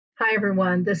Hi,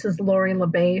 everyone. This is Lori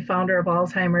LeBay, founder of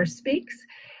Alzheimer Speaks.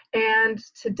 And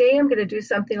today I'm going to do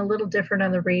something a little different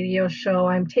on the radio show.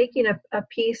 I'm taking a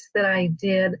piece that I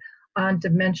did on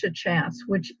Dementia Chats,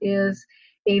 which is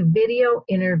a video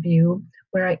interview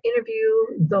where I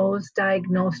interview those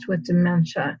diagnosed with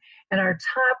dementia. And our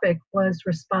topic was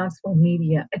responsible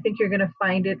media. I think you're going to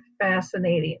find it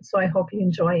fascinating, so I hope you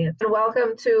enjoy it. And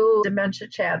welcome to Dementia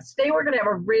Chats. Today we're going to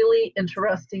have a really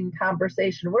interesting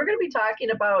conversation. We're going to be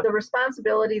talking about the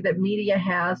responsibility that media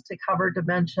has to cover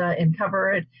dementia and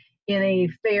cover it in a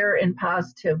fair and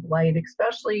positive light,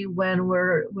 especially when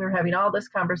we're having all this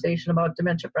conversation about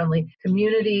dementia-friendly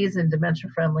communities and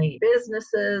dementia-friendly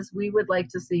businesses. We would like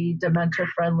to see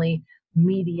dementia-friendly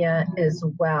media as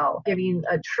well, giving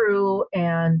a true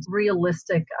and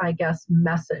realistic,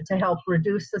 message to help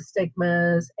reduce the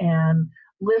stigmas and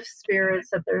lift spirits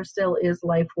that there still is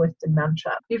life with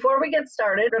dementia. Before we get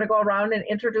started, we're going to go around and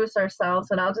introduce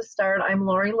ourselves, and I'll just start. I'm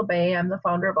Lori LeBay. I'm the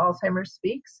founder of Alzheimer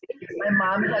Speaks. My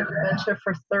mom had dementia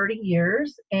for 30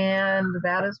 years, and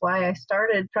that is why I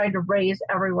started trying to raise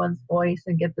everyone's voice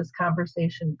and get this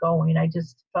conversation going. I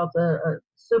just felt a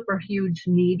super huge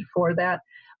need for that.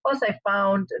 Plus, I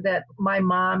found that my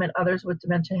mom and others with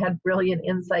dementia had brilliant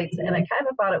insights, and I kind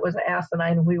of thought it was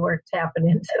asinine and we weren't tapping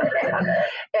into that.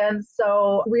 And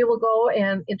so we will go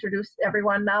and introduce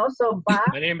everyone now. So, Bob.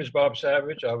 My name is Bob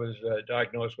Savage. I was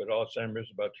diagnosed with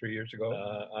Alzheimer's about 3 years ago.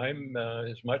 I'm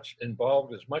as much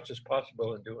involved as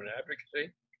possible in doing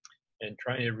advocacy and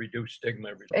trying to reduce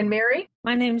stigma. And Mary?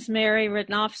 My name's Mary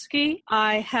Radnofsky.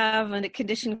 I have a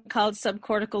condition called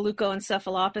subcortical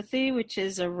leukoencephalopathy, which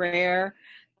is a rare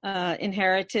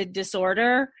inherited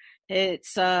disorder.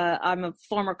 I'm a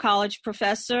former college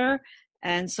professor,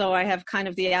 and so I have kind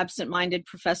of the absent-minded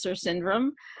professor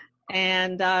syndrome.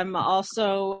 And I'm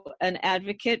also an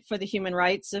advocate for the human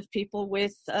rights of people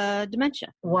with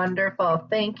dementia. Wonderful.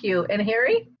 Thank you. And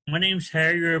Harry? My name's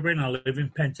Harry Urban. I live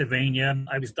in Pennsylvania.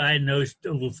 I was diagnosed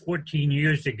over 14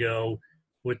 years ago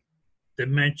with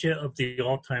dementia of the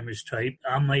Alzheimer's type.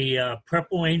 I'm a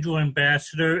Purple Angel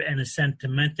ambassador and a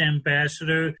Sentiment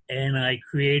ambassador, and I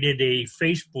created a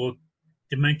Facebook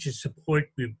dementia support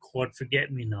group called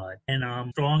Forget Me Not. And I'm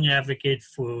a strong advocate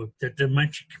for the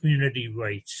dementia community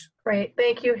rights. Great.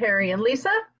 Thank you, Harry. And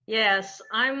Lisa? Yes,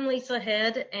 I'm Lisa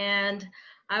Head, and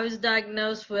I was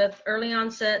diagnosed with early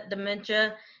onset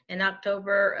dementia in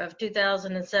October of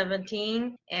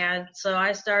 2017. And so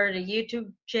I started a YouTube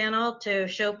channel to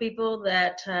show people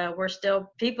that we're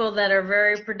still people that are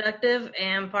very productive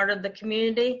and part of the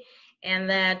community, and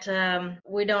that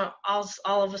we don't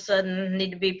all of a sudden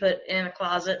need to be put in a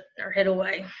closet or hid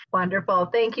away. Wonderful.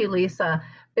 Thank you, Lisa.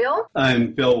 Bill?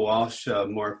 I'm Bill Walsh,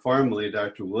 more formally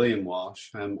Dr. William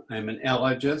Walsh. I'm an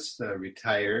allergist,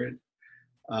 retired.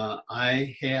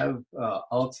 I have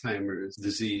Alzheimer's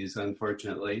disease,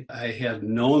 unfortunately. I have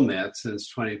known that since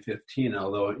 2015,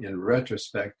 although in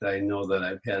retrospect, I know that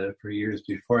I've had it for years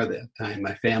before that time.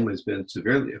 My family's been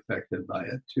severely affected by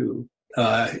it, too.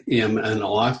 I am an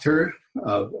author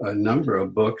of a number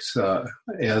of books.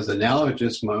 As an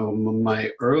allergist,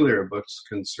 my earlier books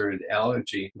concerned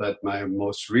allergy, but my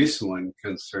most recent one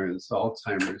concerns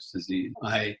Alzheimer's disease.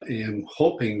 I am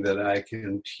hoping that I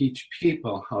can teach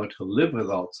people how to live with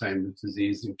Alzheimer's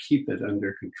disease and keep it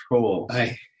under control.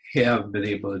 I have been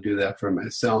able to do that for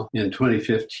myself. In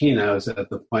 2015, I was at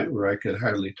the point where I could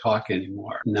hardly talk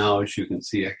anymore. Now, as you can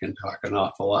see, I can talk an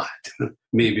awful lot,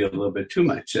 maybe a little bit too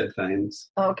much at times.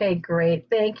 Okay, great.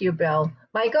 Thank you, Bill.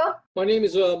 Michael? My name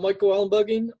is Michael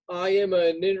Allenbugging. I am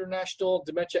an international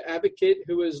dementia advocate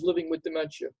who is living with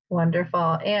dementia.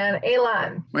 Wonderful. And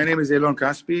Elon? My name is Elon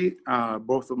Caspi.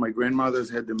 Both of my grandmothers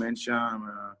had dementia. I'm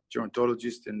a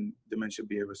gerontologist and dementia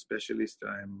behavior specialist.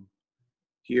 I'm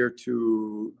here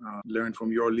to learn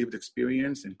from your lived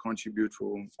experience and contribute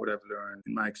from what I've learned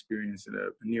in my experience in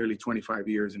nearly 25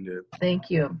 years in the...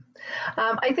 Thank you.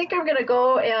 I think I'm going to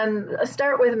go and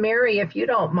start with Mary, if you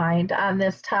don't mind, on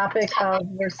this topic of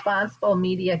responsible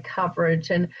media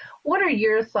coverage. And what are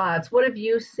your thoughts? What have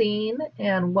you seen,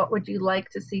 and what would you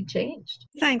like to see changed?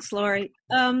 Thanks, Lori.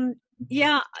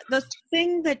 Yeah, the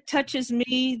thing that touches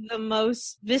me the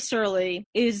most viscerally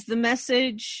is the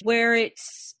message where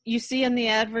you see in the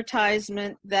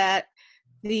advertisement that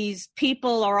these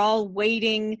people are all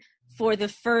waiting for the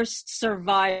first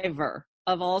survivor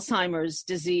of Alzheimer's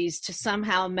disease to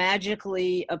somehow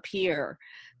magically appear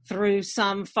through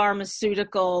some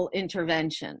pharmaceutical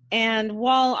intervention. And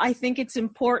while I think it's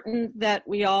important that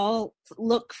we all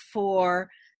look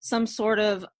for some sort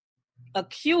of a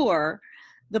cure,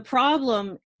 the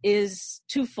problem is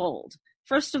twofold.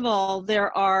 First of all,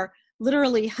 there are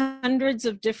literally hundreds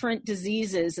of different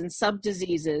diseases and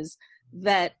subdiseases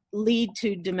that lead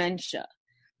to dementia.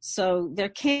 So there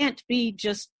can't be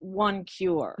just one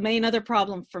cure. The main other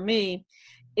problem for me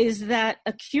is that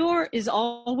a cure is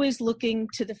always looking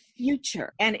to the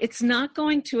future, and it's not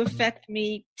going to affect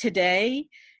me today.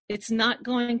 It's not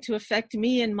going to affect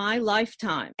me in my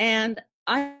lifetime. And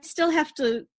I still have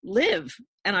to live,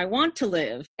 and I want to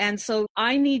live. And so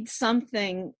I need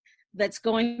something that's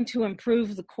going to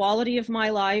improve the quality of my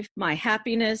life, my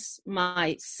happiness,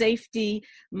 my safety,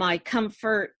 my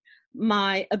comfort,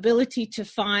 my ability to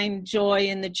find joy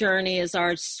in the journey, as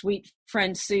our sweet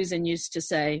friend Susan used to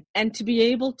say, and to be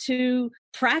able to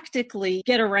practically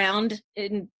get around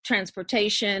in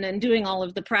transportation and doing all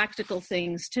of the practical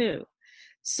things too.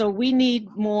 So we need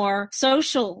more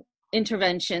social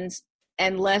interventions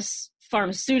and less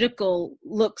pharmaceutical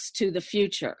looks to the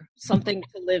future, something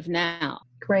to live now.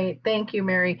 Great. Thank you,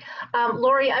 Mary.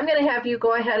 Lori, I'm going to have you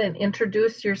go ahead and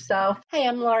introduce yourself. Hi,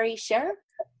 I'm Laurie Scher,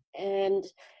 and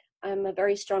I'm a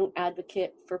very strong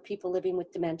advocate for people living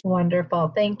with dementia.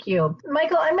 Wonderful. Thank you.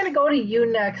 Michael, I'm going to go to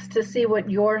you next to see what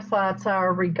your thoughts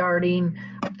are regarding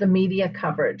the media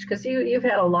coverage, because you've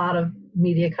had a lot of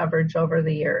media coverage over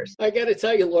the years. I got to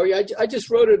tell you, Lori, I just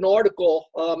wrote an article.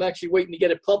 I'm actually waiting to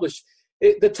get it published.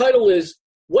 The title is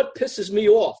 "What Pisses Me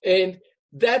Off," and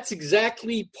that's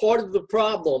exactly part of the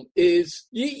problem. Is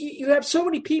you have so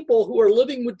many people who are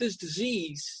living with this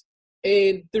disease,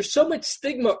 and there's so much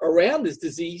stigma around this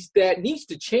disease that needs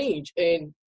to change.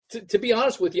 And to be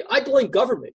honest with you, I blame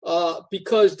government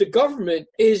because the government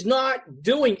is not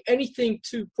doing anything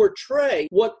to portray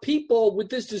what people with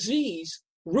this disease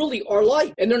really are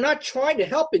like. And they're not trying to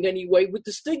help in any way with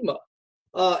the stigma.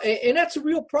 And that's a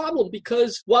real problem,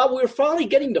 because while we're finally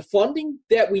getting the funding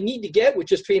that we need to get,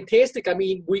 which is fantastic. I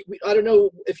mean, we I don't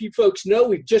know if you folks know,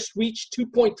 we've just reached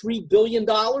 $2.3 billion.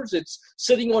 It's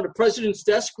sitting on the president's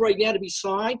desk right now to be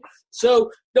signed.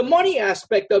 So the money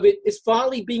aspect of it is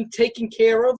finally being taken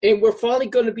care of, and we're finally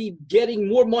going to be getting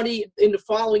more money in the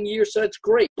following year, so that's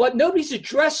great. But nobody's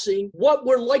addressing what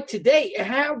we're like today, and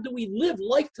how do we live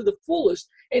life to the fullest,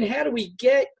 and how do we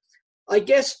get, I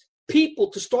guess, people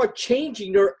to start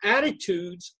changing their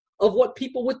attitudes of what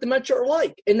people with dementia are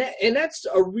like. And that's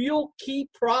a real key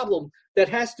problem that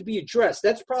has to be addressed.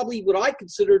 That's probably what I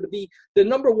consider to be the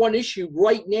number one issue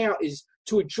right now, is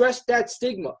to address that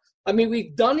stigma. I mean,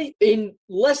 we've done it in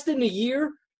less than a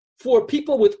year for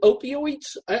people with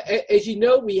opioids. As you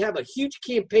know, we have a huge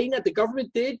campaign that the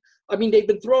government did. I mean, they've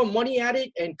been throwing money at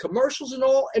it and commercials and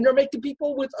all, and they're making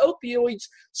people with opioids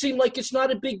seem like it's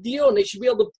not a big deal and they should be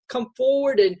able to come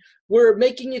forward, and we're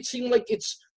making it seem like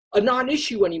it's a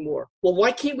non-issue anymore. Well,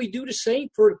 why can't we do the same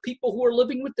for people who are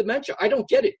living with dementia? I don't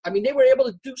get it. I mean, they were able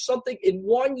to do something in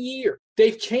 1 year.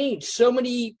 They've changed so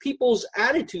many people's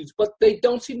attitudes, but they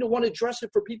don't seem to want to address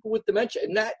it for people with dementia,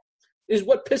 and that is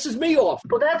what pisses me off.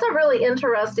 Well, that's a really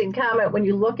interesting comment when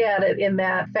you look at it in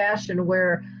that fashion,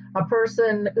 where a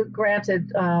person,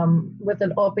 granted, with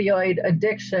an opioid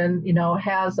addiction,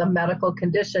 has a medical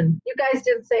condition. You guys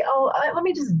didn't say, let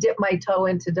me just dip my toe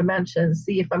into dementia and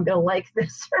see if I'm going to like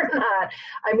this or not.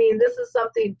 I mean, this is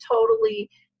something totally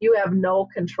you have no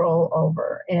control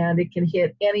over, and it can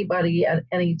hit anybody at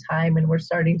any time. And we're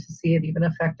starting to see it even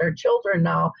affect our children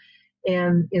now,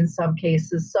 and in some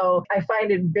cases. So I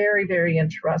find it very, very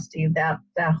interesting, that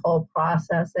whole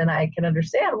process, and I can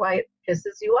understand why it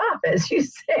pisses you off, as you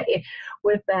say,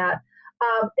 with that.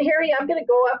 Harry, I'm going to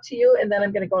go up to you, and then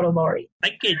I'm going to go to Lori. I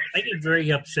get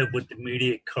very upset with the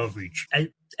media coverage.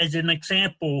 As an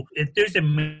example, if there's a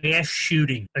mass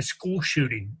shooting, a school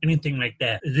shooting, anything like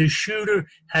that, the shooter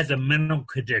has a mental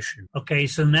condition. Okay,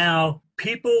 so now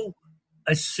people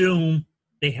assume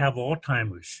they have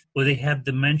Alzheimer's or they have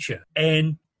dementia.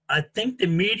 And I think the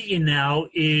media now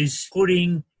is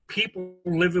putting people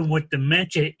living with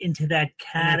dementia into that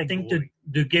category. I think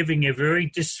they're giving a very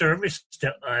disservice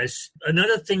to us.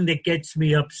 Another thing that gets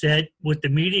me upset with the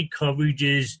media coverage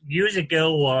is, years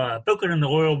ago, coconut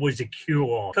oil was a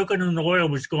cure-all. Coconut oil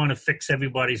was going to fix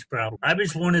everybody's problem. I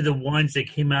was one of the ones that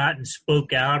came out and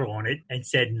spoke out on it and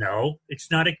said, no,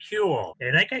 it's not a cure-all.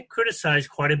 And I got criticized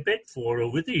quite a bit for it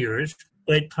over the years.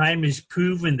 But time has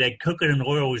proven that coconut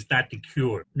oil is not the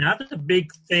cure. Now the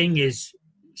big thing is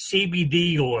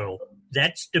CBD oil.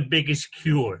 That's the biggest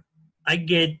cure. I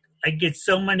get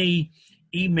so many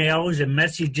emails and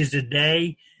messages a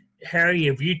day. Harry,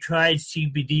 have you tried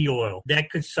CBD oil? That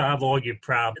could solve all your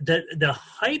problems. The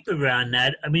hype around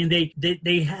that, I mean,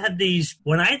 they have these,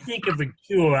 when I think of a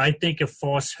cure, I think of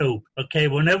false hope. Okay,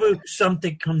 whenever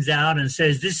something comes out and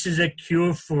says this is a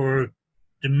cure for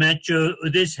dementia,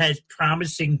 this has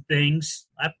promising things.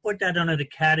 I put that under the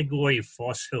category of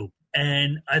false hope.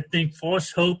 And I think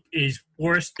false hope is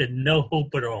worse than no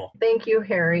hope at all. Thank you,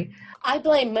 Harry. I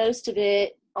blame most of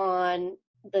it on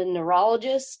the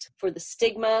neurologist for the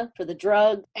stigma, for the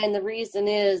drug. And the reason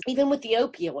is, even with the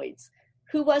opioids,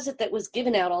 who was it that was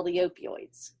giving out all the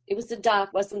opioids? It was the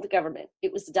doc, wasn't the government.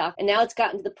 It was the doc. And now it's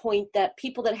gotten to the point that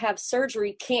people that have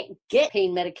surgery can't get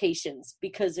pain medications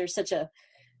because there's such a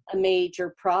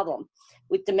major problem.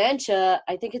 With dementia,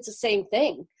 I think it's the same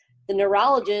thing. The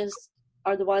neurologists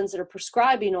are the ones that are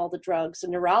prescribing all the drugs. The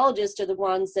neurologists are the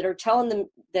ones that are telling them,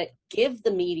 that give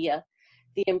the media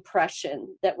the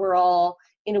impression that we're all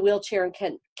in a wheelchair and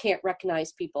can't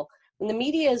recognize people. When the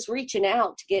media is reaching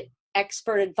out to get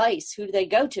expert advice, who do they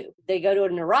go to? They go to a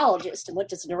neurologist. And what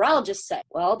does a neurologist say?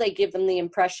 Well, they give them the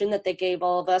impression that they gave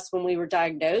all of us when we were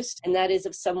diagnosed, and that is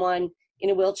of someone in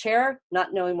a wheelchair,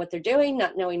 not knowing what they're doing,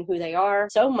 not knowing who they are.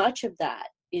 So much of that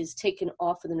is taken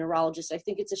off of the neurologist. I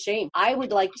think it's a shame. I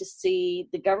would like to see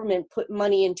the government put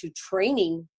money into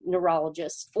training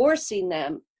neurologists, forcing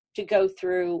them to go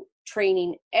through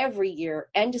training every year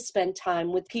and to spend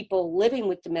time with people living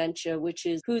with dementia, which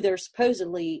is who they're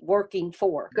supposedly working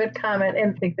for. Good comment,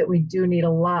 and I think that we do need a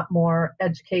lot more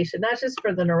education, not just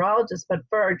for the neurologists, but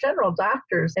for our general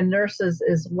doctors and nurses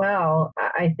as well.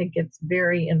 I think it's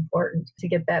very important to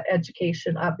get that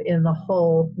education up in the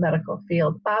whole medical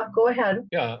field. Bob, go ahead.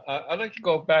 Yeah, I'd like to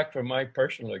go back from my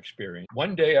personal experience.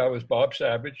 One day I was Bob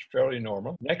Savage, fairly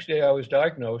normal. Next day I was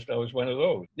diagnosed, I was one of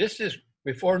those. This is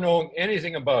before knowing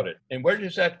anything about it. And where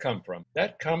does that come from?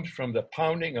 That comes from the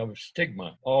pounding of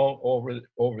stigma all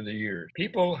over the years.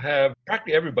 People have,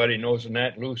 practically everybody knows an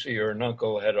Aunt Lucy or an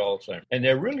uncle had Alzheimer's, and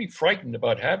they're really frightened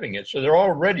about having it, so they're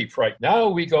already frightened. Now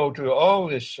we go to all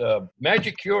this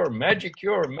magic cure.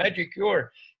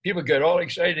 People get all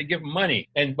excited to give money.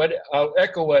 But I'll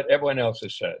echo what everyone else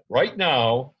has said. Right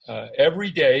now, every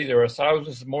day, there are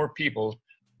thousands more people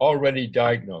already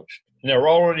diagnosed. And there are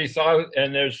already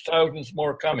and there's thousands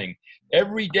more coming.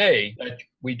 Every day that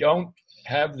we don't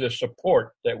have the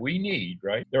support that we need,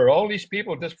 right? There are all these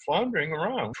people just floundering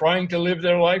around, trying to live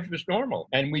their life as normal,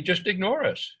 and we just ignore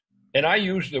us. And I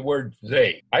use the word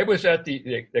they. I was at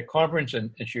the conference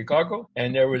in Chicago,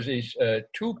 and there was these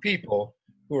two people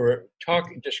who were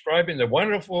describing the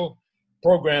wonderful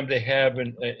program they have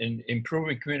in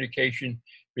improving communication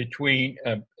between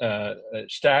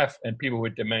staff and people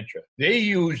with dementia. They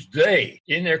use they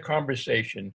in their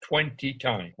conversation 20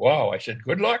 times. Wow, I said,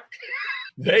 good luck.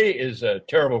 They is a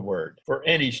terrible word for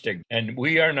any stigma. And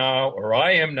we are now, or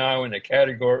I am now, in the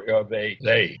category of they.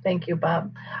 Thank you,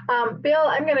 Bob. Bill,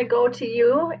 I'm going to go to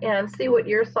you and see what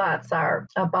your thoughts are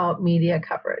about media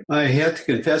coverage. I have to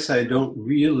confess I don't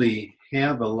really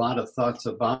have a lot of thoughts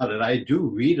about it. I do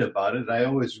read about it. I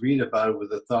always read about it with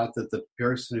the thought that the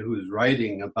person who's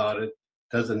writing about it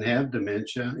doesn't have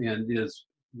dementia and is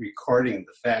recording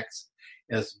the facts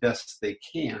as best they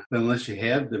can. But unless you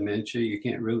have dementia, you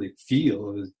can't really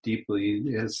feel as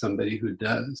deeply as somebody who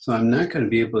does. So I'm not going to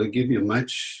be able to give you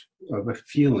much of a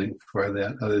feeling for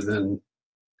that, other than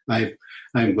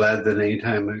I'm glad that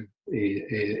anytime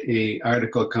a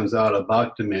article comes out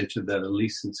about dementia, that at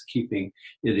least it's keeping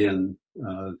it in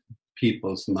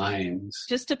people's minds.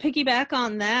 Just to piggyback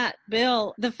on that,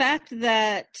 Bill, the fact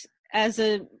that as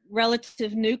a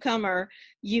relative newcomer,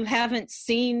 you haven't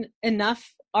seen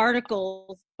enough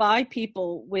articles by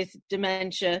people with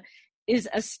dementia is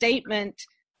a statement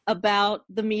about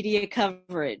the media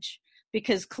coverage,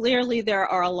 because clearly there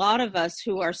are a lot of us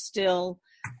who are still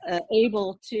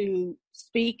able to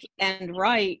speak and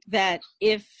write, that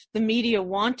if the media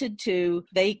wanted to,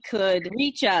 they could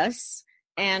reach us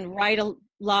and write a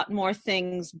lot more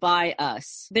things by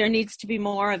us. There needs to be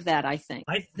more of that, I think.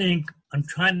 I think, I'm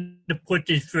trying to put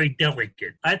this very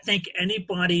delicate, I think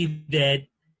anybody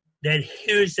that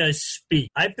hears us speak,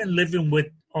 I've been living with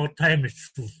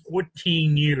Alzheimer's for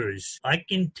 14 years. I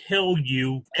can tell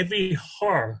you every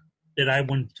horror that I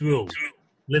went through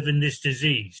living this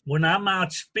disease. When I'm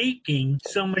out speaking,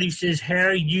 somebody says,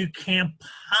 Harry, you can't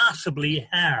possibly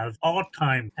have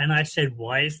Alzheimer's. And I said,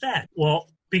 why is that? Well,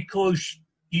 because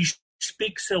you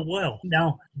speak so well.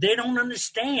 Now, they don't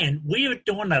understand. We are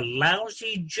doing a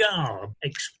lousy job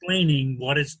explaining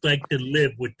what it's like to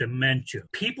live with dementia.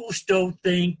 People still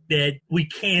think that we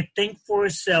can't think for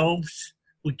ourselves.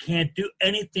 We can't do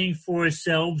anything for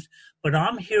ourselves. But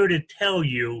I'm here to tell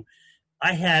you,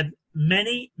 I have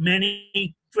many,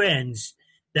 many friends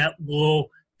that will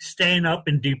stand up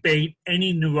and debate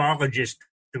any neurologist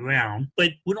around,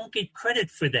 but we don't get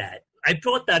credit for that. I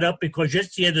brought that up because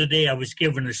just the other day I was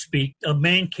given a speak. A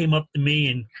man came up to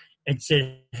me and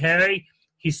said, Harry,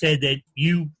 he said that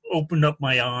you opened up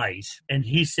my eyes. And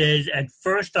he says, at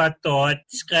first I thought,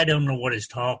 this guy don't know what he's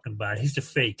talking about. He's a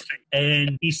fake.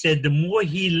 And he said, the more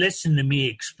he listened to me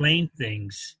explain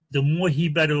things, the more he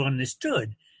better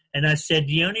understood. And I said,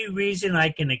 the only reason I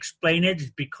can explain it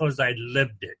is because I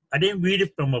lived it. I didn't read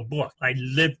it from a book. I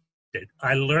lived it.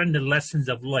 I learned the lessons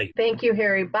of life. Thank you,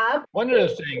 Harry. Bob? One of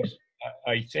the things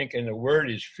I think in the word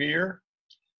is fear.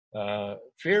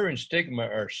 Fear and stigma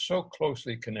are so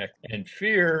closely connected. And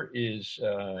fear is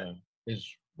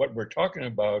what we're talking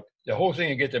about. The whole thing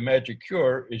to get the magic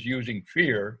cure is using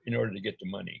fear in order to get the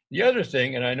money. The other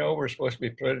thing, and I know we're supposed to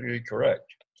be politically correct,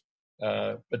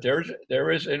 but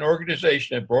there is an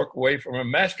organization that broke away from a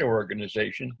master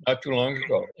organization not too long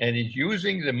ago, and is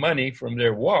using the money from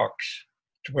their walks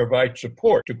to provide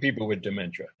support to people with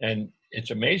dementia. And it's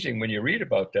amazing when you read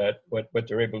about that, what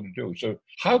they're able to do. So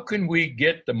how can we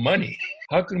get the money?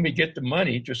 How can we get the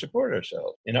money to support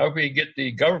ourselves? And how can we get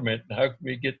the government, and how can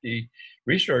we get the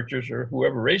researchers or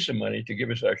whoever raised the money to give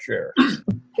us our share?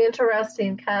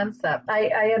 Interesting concept.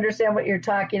 I understand what you're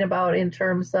talking about in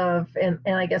terms of, and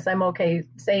I guess I'm okay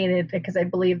saying it because I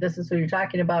believe this is what you're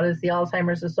talking about, is the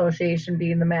Alzheimer's Association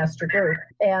being the master group.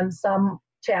 And some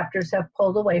chapters have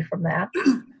pulled away from that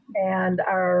and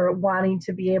are wanting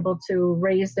to be able to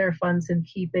raise their funds and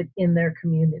keep it in their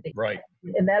community. Right.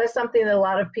 And that is something that a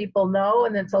lot of people know,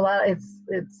 and it's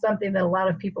something that a lot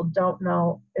of people don't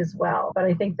know as well. But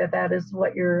I think that is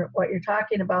what you're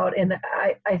talking about, and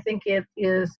I think it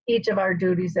is each of our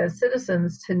duties as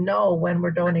citizens to know when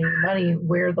we're donating money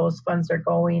where those funds are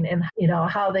going and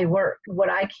how they work.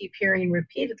 What I keep hearing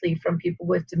repeatedly from people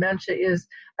with dementia is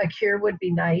a cure would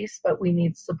be nice, but we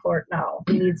need support now.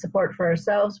 We need support for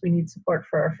ourselves, we need support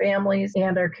for our families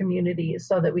and our communities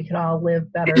so that we can all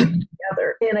live better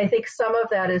together. And I think some of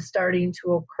that is starting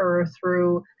to occur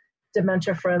through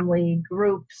dementia-friendly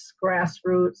groups,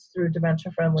 grassroots, through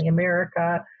Dementia-Friendly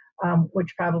America,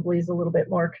 which probably is a little bit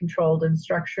more controlled and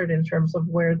structured in terms of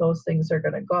where those things are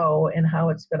going to go and how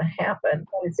it's going to happen.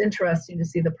 It's interesting to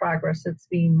see the progress that's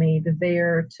being made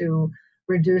there to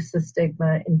reduce the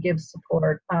stigma and give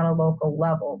support on a local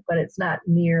level, but it's not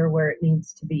near where it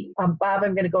needs to be. Bob,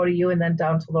 I'm going to go to you and then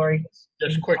down to Lori.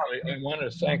 Just quickly, I want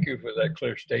to thank you for that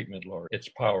clear statement, Lori. It's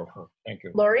powerful. Thank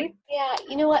you. Lori? Yeah,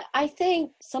 you know what? I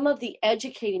think some of the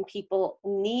educating people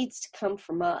needs to come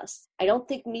from us. I don't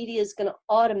think media is going to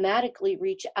automatically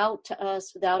reach out to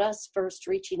us without us first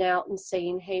reaching out and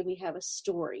saying, hey, we have a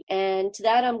story. And to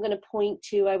that, I'm going to point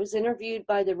to, I was interviewed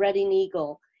by the Reading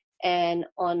Eagle, and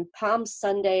on Palm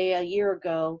Sunday a year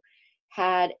ago,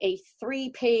 had a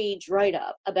 3-page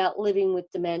write-up about living with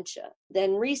dementia.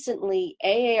 Then recently,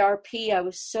 AARP, I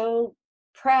was so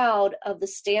proud of the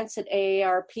stance that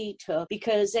AARP took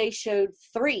because they showed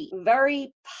 3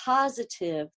 very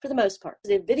positive, for the most part,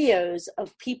 the videos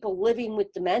of people living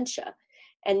with dementia.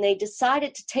 And they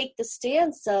decided to take the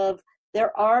stance of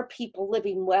there are people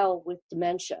living well with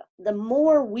dementia. The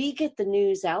more we get the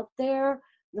news out there,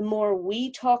 the more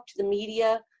we talk to the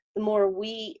media, the more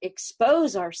we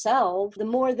expose ourselves, the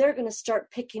more they're going to start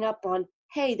picking up on,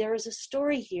 hey, there is a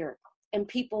story here, and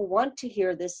people want to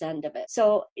hear this end of it.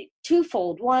 So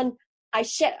twofold. One, I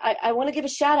want to give a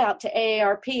shout out to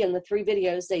AARP and the 3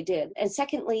 videos they did. And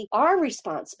secondly, our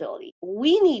responsibility.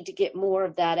 We need to get more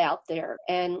of that out there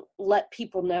and let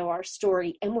people know our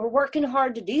story. And we're working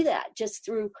hard to do that just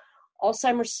through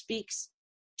Alzheimer's Speaks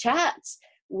chats.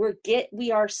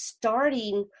 We are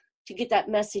starting to get that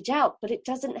message out, but it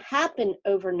doesn't happen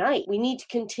overnight. We need to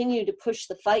continue to push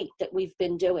the fight that we've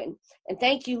been doing. And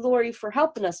thank you, Lori, for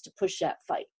helping us to push that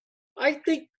fight. I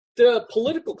think the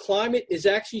political climate is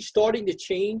actually starting to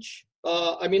change.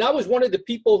 I was one of the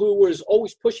people who was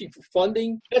always pushing for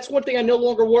funding. That's one thing I no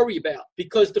longer worry about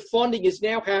because the funding is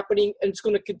now happening and it's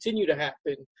going to continue to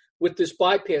happen with this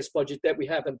bypass budget that we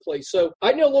have in place. So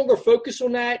I no longer focus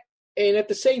on that. And at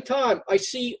the same time, I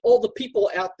see all the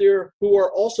people out there who are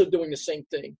also doing the same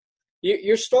thing.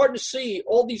 You're starting to see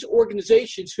all these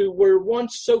organizations who were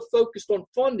once so focused on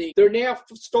funding, they're now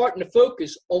starting to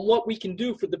focus on what we can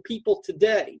do for the people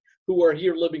today who are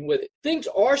here living with it. Things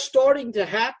are starting to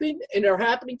happen, and they're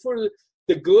happening for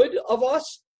the good of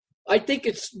us. I think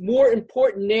it's more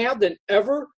important now than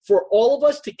ever for all of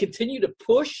us to continue to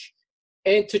push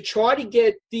and to try to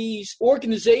get these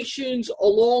organizations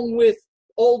along with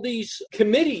all these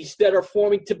committees that are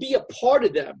forming to be a part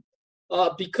of them.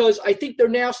 Because I think they're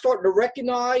now starting to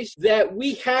recognize that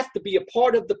we have to be a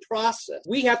part of the process.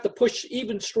 We have to push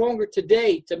even stronger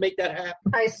today to make that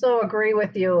happen. I so agree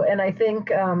with you. And I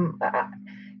think,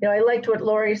 I liked what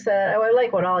Lori said. I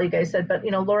like what all you guys said, but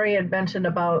Lori had mentioned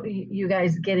about you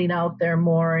guys getting out there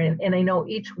more, and I know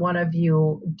each one of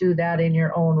you do that in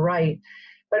your own right.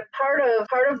 But part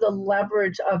of the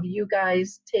leverage of you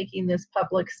guys taking this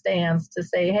public stance to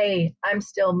say, hey, I'm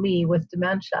still me with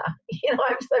dementia,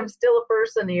 I'm still a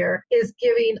person here, is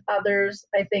giving others,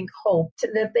 I think, hope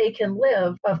that they can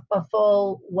live a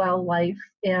full, well life.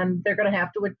 And they're going to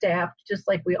have to adapt, just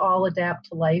like we all adapt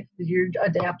to life. You're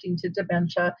adapting to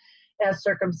dementia as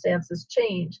circumstances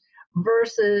change,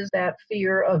 versus that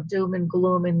fear of doom and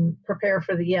gloom and prepare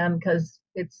for the end, because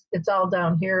it's all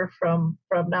down here from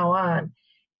now on.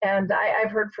 And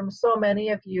I've heard from so many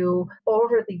of you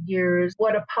over the years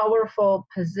what a powerful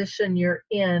position you're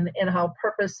in and how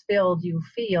purpose-filled you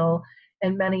feel.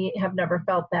 And many have never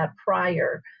felt that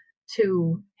prior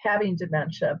to having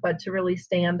dementia, but to really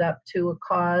stand up to a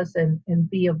cause and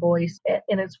be a voice.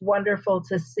 And it's wonderful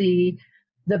to see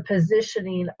the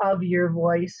positioning of your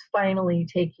voice finally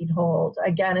taking hold.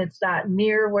 Again, it's not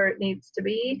near where it needs to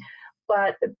be,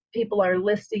 but people are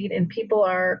listening and people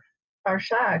are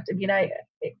shocked. I mean,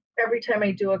 every time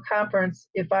I do a conference,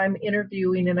 if I'm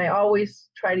interviewing, and I always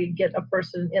try to get a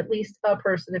person, at least a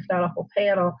person, if not a whole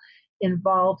panel,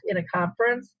 involved in a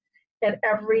conference. And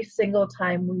every single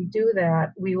time we do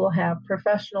that, we will have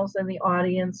professionals in the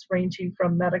audience, ranging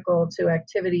from medical to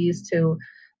activities to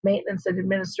maintenance and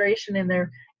administration in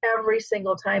there. Every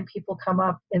single time people come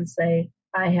up and say,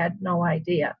 I had no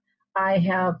idea. I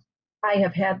have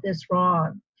had this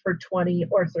wrong for 20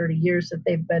 or 30 years that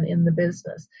they've been in the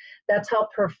business. That's how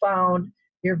profound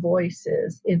your voice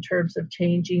is in terms of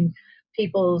changing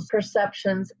people's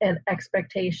perceptions and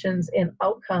expectations and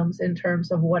outcomes in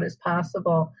terms of what is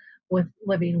possible with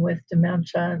living with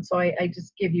dementia. And so I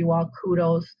just give you all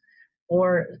kudos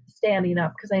for standing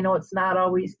up, because I know it's not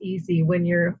always easy when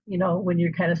you're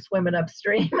kind of swimming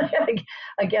upstream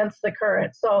against the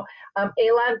current. So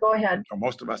Elon, go ahead.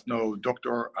 Most of us know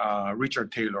Dr.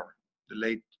 Richard Taylor, the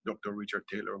late Dr. Richard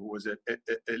Taylor, who was a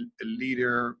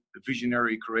leader, a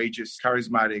visionary, courageous,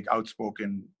 charismatic,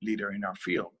 outspoken leader in our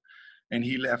field. And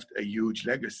he left a huge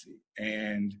legacy.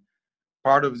 And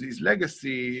part of his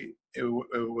legacy it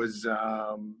was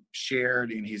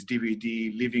shared in his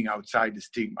DVD, Living Outside the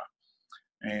Stigma.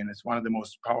 And it's one of the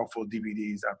most powerful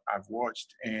DVDs I've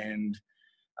watched. And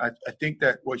I think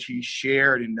that what he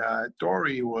shared in that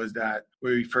story was that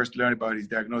when we first learned about his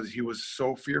diagnosis, he was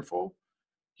so fearful.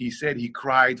 He said he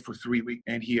cried for 3 weeks,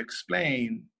 and he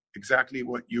explained exactly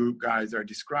what you guys are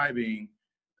describing,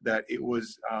 that it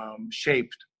was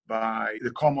shaped by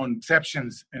the common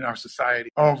conceptions in our society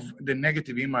of the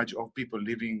negative image of people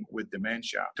living with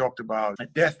dementia. Talked about a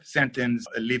death sentence,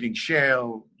 a living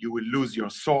shell, you will lose your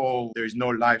soul, there is no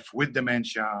life with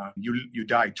dementia, you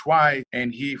die twice.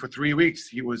 And he, for 3 weeks,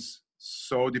 he was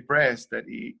so depressed that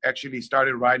he actually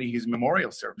started writing his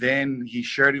memorial service. Then he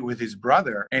shared it with his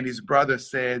brother, and his brother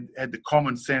had the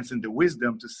common sense and the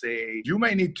wisdom to say, you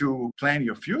may need to plan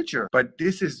your future, but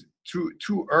this is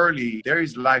too early. There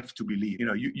is life to be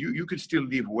lived. You could still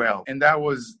live well. And that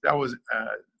was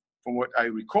from what I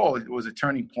recall, it was a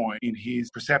turning point in his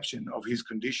perception of his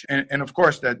condition. And of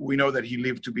course, that we know that he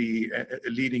lived to be a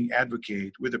leading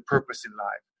advocate with a purpose in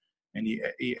life. And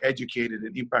he educated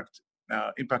and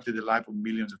impacted the life of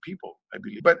millions of people, I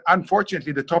believe. But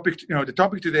unfortunately, the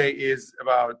topic today is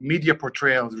about media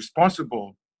portrayals,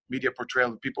 responsible media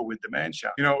portrayal of people with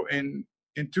dementia.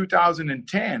 In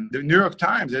 2010, the New York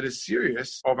Times had a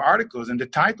series of articles, and the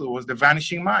title was The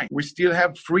Vanishing Mind. We still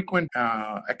have frequent,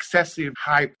 excessive,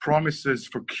 high promises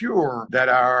for cure that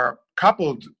are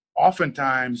coupled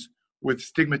oftentimes with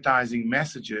stigmatizing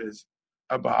messages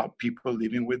about people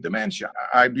living with dementia.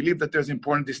 I believe that there's an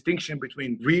important distinction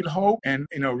between real hope and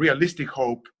realistic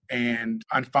hope and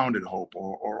unfounded hope,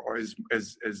 or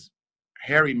as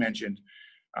Harry mentioned,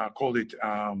 called it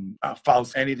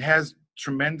false, and it has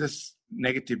tremendous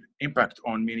negative impact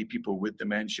on many people with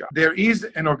dementia. There is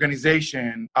an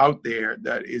organization out there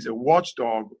that is a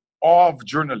watchdog of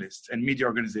journalists and media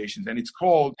organizations, and it's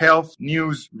called Health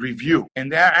News Review.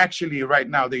 And they're actually right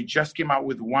now, they just came out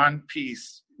with one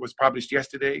piece, was published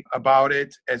yesterday, about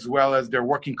it, as well as they're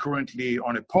working currently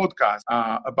on a podcast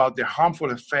about the harmful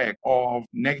effect of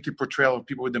negative portrayal of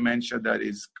people with dementia that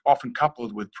is often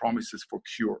coupled with promises for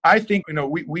cure. I think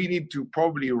we need to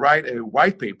probably write a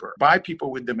white paper by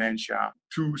people with dementia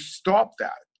to stop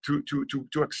that,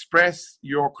 to express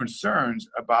your concerns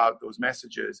about those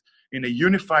messages in a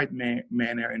unified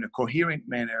manner, in a coherent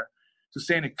manner, to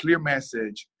send a clear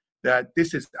message that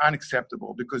this is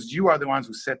unacceptable, because you are the ones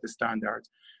who set the standards.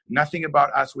 Nothing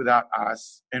about us without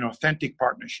us, an authentic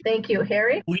partnership. Thank you,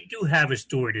 Harry. We do have a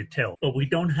story to tell, but we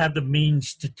don't have the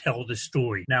means to tell the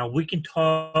story. Now, we can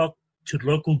talk to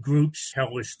local groups,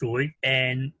 tell a story,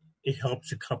 and it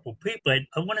helps a couple people. But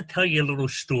I want to tell you a little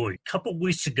story. A couple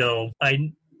weeks ago,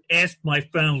 I asked my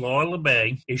friend Laura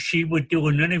LeBay if she would do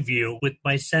an interview with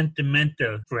my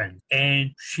Dementia friend,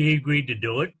 and she agreed to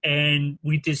do it. And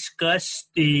we discussed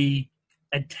the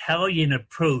Italian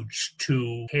approach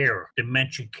to care,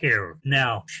 dementia care.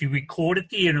 Now, she recorded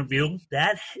the interview.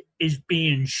 That is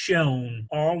being shown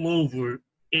all over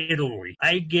Italy.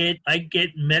 I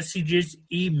get messages,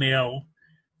 email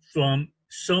from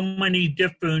so many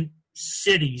different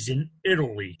cities in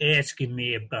Italy asking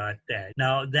me about that.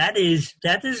 Now, that is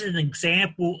an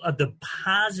example of the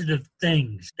positive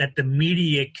things that the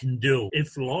media can do.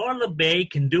 If Laura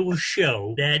LeBay can do a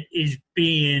show that is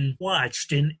being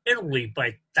watched in Italy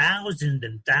by thousands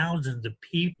and thousands of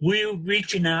people, we're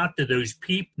reaching out to those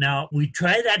people. Now, we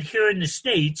try that here in the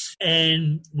States,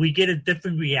 and we get a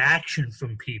different reaction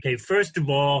from people. Okay, first of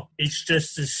all, it's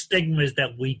just the stigmas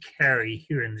that we carry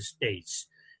here in the States.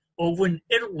 Over in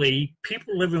Italy,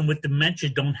 people living with dementia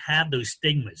don't have those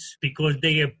stigmas because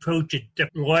they approach it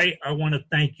differently. Roy, I want to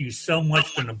thank you so much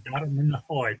from the bottom of the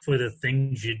heart for the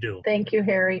things you do. Thank you,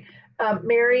 Harry.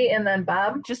 Mary and then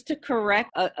Bob. Just to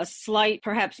correct a slight,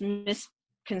 perhaps,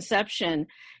 misconception,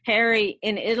 Harry,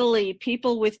 in Italy,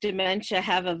 people with dementia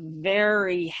have a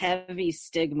very heavy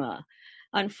stigma.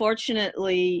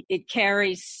 Unfortunately, it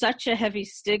carries such a heavy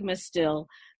stigma still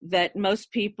that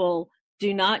most people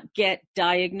do not get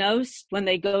diagnosed. When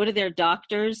they go to their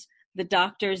doctors, the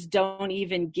doctors don't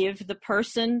even give the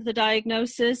person the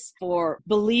diagnosis for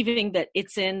believing that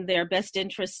it's in their best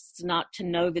interests not to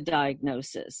know the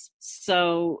diagnosis.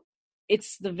 So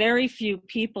it's the very few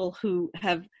people who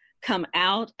have come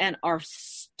out and are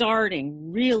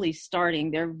really starting.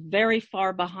 They're very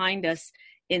far behind us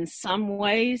in some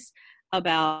ways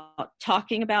about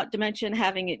talking about dementia and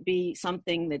having it be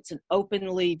something that's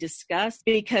openly discussed,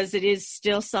 because it is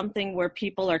still something where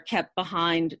people are kept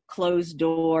behind closed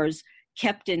doors,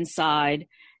 kept inside,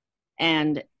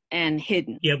 and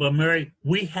hidden. Yeah, but Mary,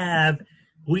 we have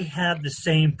the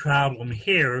same problem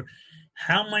here.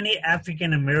 How many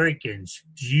African Americans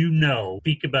do you know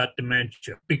speak about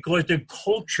dementia? Because their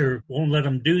culture won't let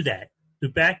them do that. The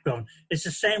background. It's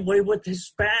the same way with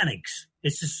Hispanics.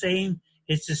 It's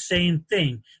the same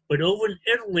thing. But over in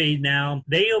Italy now,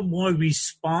 they are more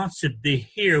responsive to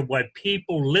hear what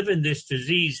people living this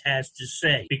disease has to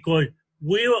say, because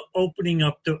we're opening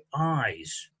up their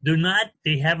eyes.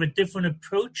 They have a different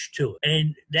approach to it.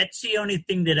 And that's the only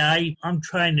thing that I'm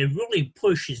trying to really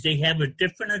push, is they have a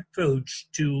different approach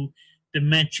to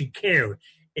dementia care.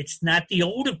 It's not the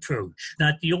old approach,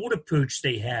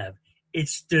 they have.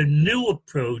 It's the new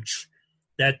approach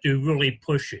that they're really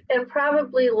pushing. And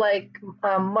probably like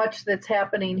much that's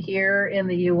happening here in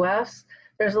the U.S.,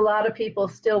 there's a lot of people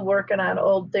still working on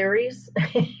old theories,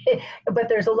 but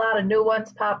there's a lot of new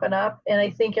ones popping up. And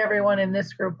I think everyone in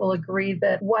this group will agree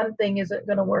that one thing isn't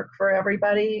going to work for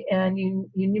everybody, and you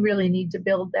really need to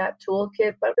build that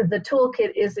toolkit. But the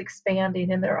toolkit is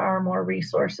expanding, and there are more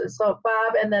resources. So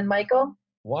Bob and then Michael.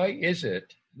 Why is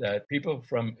it that people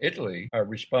from Italy are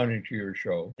responding to your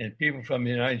show and people from the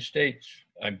United States,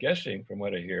 I'm guessing from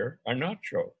what I hear, are not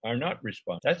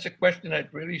responding? That's a question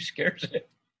that really scares it.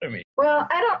 Well,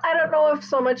 I don't know if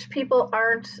so much people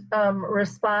aren't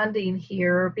responding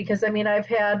here, because I've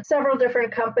had several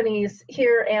different companies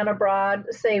here and abroad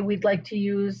say we'd like to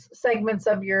use segments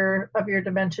of your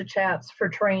dementia chats for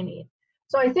training.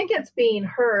 So I think it's being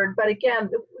heard, but again,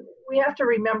 we have to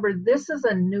remember this is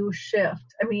a new shift.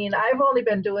 I've only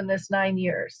been doing this 9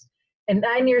 years. And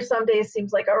 9 years some days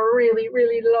seems like a really,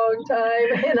 really long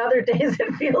time, and other days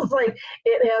it feels like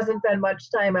it hasn't been much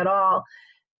time at all.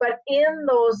 But in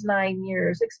those 9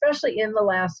 years, especially in the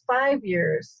last 5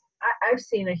 years, I've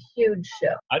seen a huge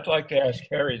shift. I'd like to ask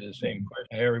Harry the same question.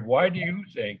 Harry, why do you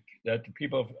think that the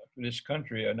people of this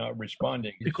country are not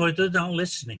responding? Because they're not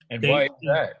listening. And why is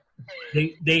that?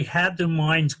 They have their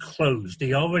minds closed.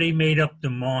 They already made up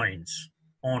their minds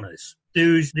on us.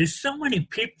 There's so many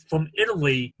people from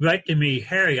Italy write to me,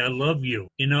 Harry, I love you.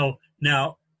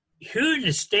 Now, here in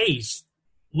the States,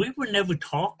 we would never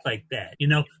talk like that.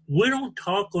 We don't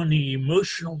talk on the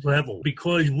emotional level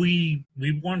because we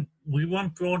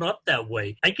weren't brought up that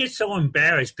way. I get so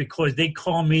embarrassed because they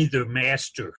call me their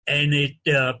master, and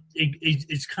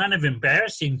it's kind of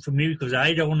embarrassing for me because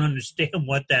I don't understand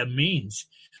what that means.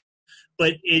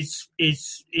 But it's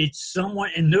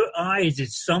someone in their eyes.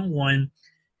 It's someone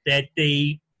that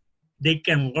they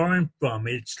can learn from.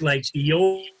 It's like the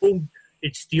old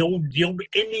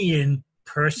Indian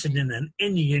person in an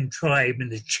Indian tribe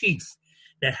and the chief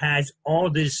that has all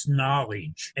this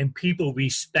knowledge, and people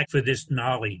respect for this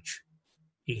knowledge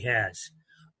he has.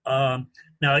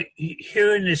 Now,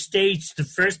 here in the States, the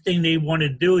first thing they want to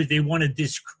do is they want to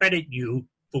discredit you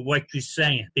for what you're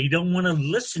saying. They don't want to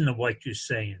listen to what you're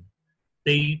saying.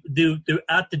 They're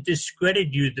out to discredit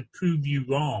you to prove you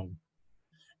wrong.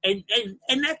 And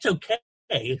that's okay.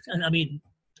 I mean,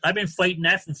 I've been fighting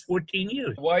that for 14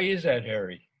 years. Why is that,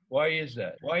 Harry? Why is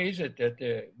that? Why is it that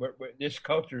this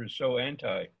culture is so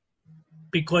anti?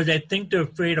 Because I think they're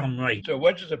afraid I'm right. So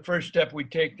what is the first step we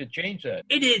take to change that?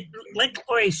 It is, like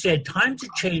Laurie said, times are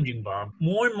changing, Bob.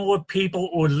 More and more people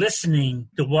are listening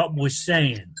to what we're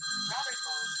saying.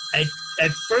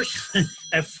 At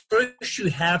first you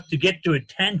have to get their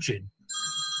attention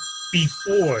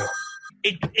before.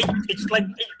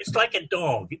 It's like a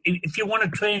dog. If you want to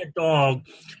train a dog,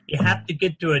 you have to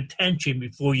get their attention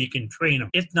before you can train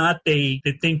them. If not, they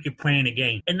think you're playing a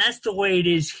game. And that's the way it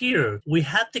is here. We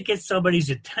have to get somebody's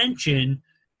attention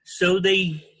so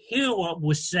they hear what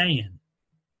we're saying.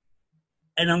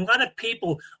 And a lot of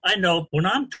people, I know when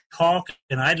I'm talking,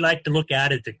 I'd like to look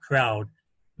out at the crowd,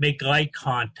 make eye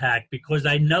contact, because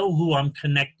I know who I'm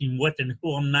connecting with and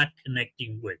who I'm not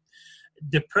connecting with.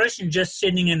 The person just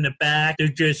sitting in the back, they're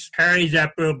just carries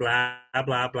up, blah,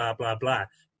 blah, blah, blah, blah.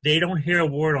 They don't hear a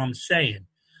word I'm saying.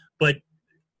 But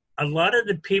a lot of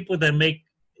the people that make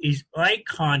is eye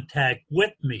contact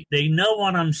with me, they know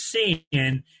what I'm seeing,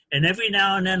 and every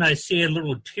now and then I see a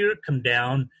little tear come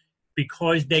down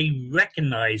because they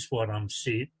recognize what I'm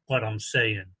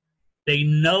saying. They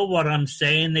know what I'm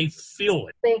saying. They feel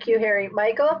it. Thank you, Harry.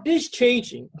 Michael? It is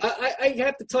changing. I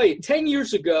have to tell you, 10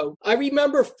 years ago, I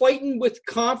remember fighting with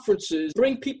conferences,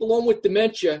 bring people on with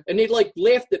dementia, and they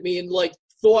laughed at me and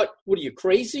thought, what are you,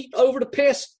 crazy? Over the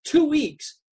past 2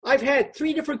 weeks, I've had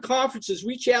 3 different conferences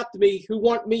reach out to me who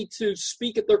want me to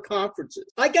speak at their conferences.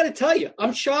 I got to tell you,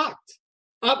 I'm shocked.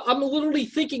 I'm literally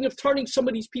thinking of turning some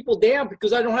of these people down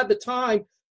because I don't have the time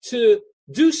to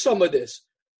do some of this.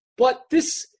 But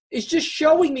this is just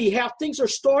showing me how things are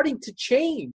starting to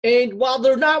change. And while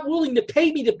they're not willing to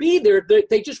pay me to be there,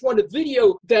 they just want a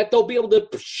video that they'll be able to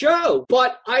show.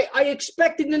 But I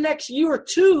expect in the next year or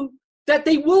two that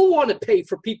they will want to pay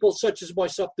for people such as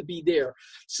myself to be there.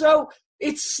 So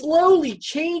it's slowly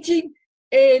changing.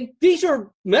 And these are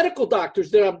medical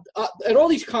doctors that I'm at all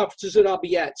these conferences that I'll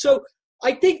be at. So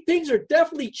I think things are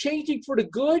definitely changing for the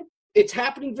good. It's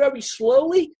happening very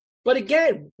slowly. But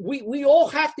again, we all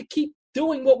have to keep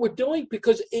doing what we're doing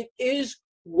because it is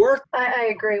work.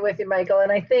 I agree with you, Michael. And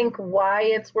I think why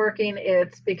it's working,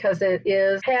 it's because it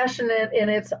is passionate and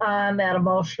it's on that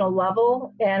emotional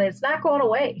level and it's not going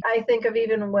away. I think of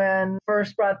even when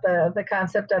first brought the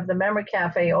concept of the memory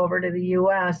cafe over to the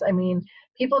US, I mean,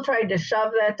 people tried to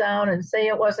shove that down and say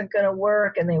it wasn't going to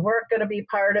work and they weren't going to be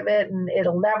part of it and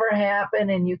it'll never happen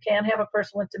and you can't have a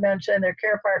person with dementia and their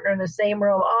care partner in the same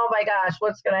room. Oh my gosh,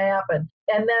 what's going to happen?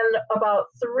 And then about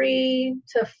 3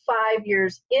 to 5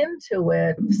 years into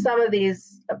it, some of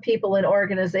these people in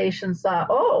organizations thought,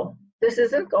 oh, this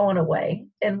isn't going away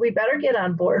and we better get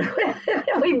on board with it.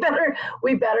 And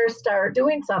we better start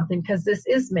doing something because this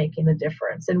is making a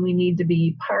difference and we need to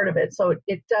be part of it. So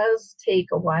it does take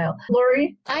a while.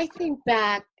 Lori? I think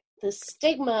back, the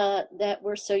stigma that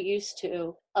we're so used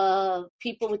to of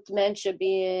people with dementia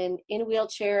being in a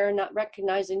wheelchair, not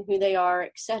recognizing who they are,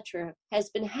 etc., has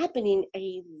been happening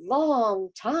a long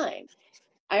time.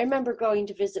 I remember going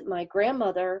to visit my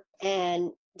grandmother,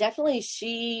 and definitely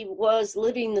she was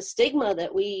living the stigma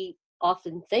that we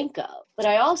often think of. But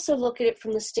I also look at it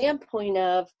from the standpoint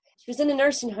of she was in a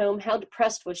nursing home, how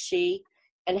depressed was she,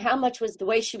 and how much was the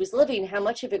way she was living, how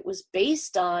much of it was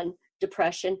based on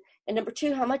depression, and number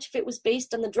 2, how much of it was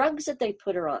based on the drugs that they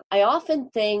put her on. I often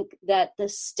think that the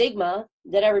stigma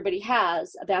that everybody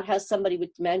has about how somebody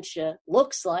with dementia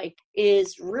looks like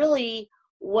is really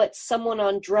what someone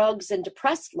on drugs and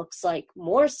depressed looks like,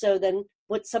 more so than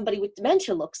what somebody with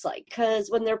dementia looks like. Because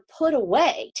when they're put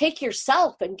away, take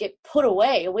yourself and get put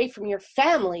away from your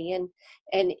family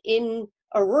and in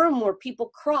a room where people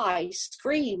cry,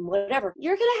 scream, whatever,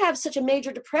 you're going to have such a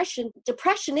major depression.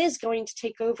 Depression is going to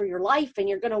take over your life and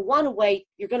you're going to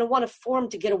want a form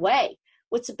to get away.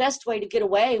 What's the best way to get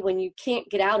away when you can't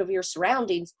get out of your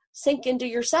surroundings? Sink into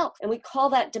yourself. And we call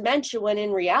that dementia when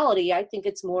in reality, I think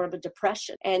it's more of a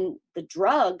depression. And the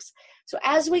drugs, so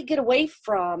as we get away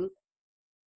from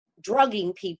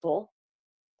drugging people,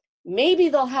 maybe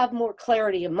they'll have more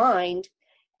clarity of mind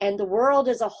and the world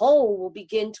as a whole will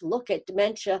begin to look at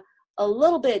dementia a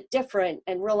little bit different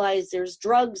and realize there's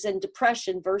drugs and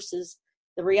depression versus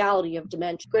the reality of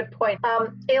dementia. Good point.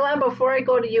 Elon, before I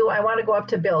go to you, I want to go up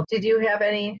to Bill. Did you have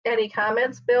any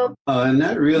comments, Bill?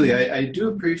 Not really. I do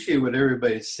appreciate what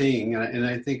everybody's saying, and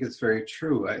I think it's very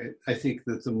true. I think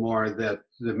that the more that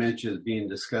dementia is being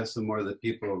discussed, the more that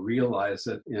people realize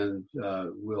it and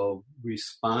will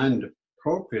respond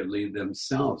appropriately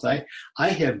themselves. I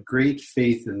have great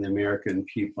faith in the American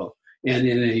people. And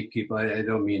in any people, I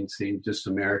don't mean saying just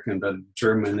American, but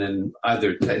German and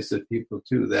other types of people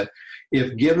too, that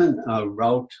if given a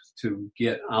route to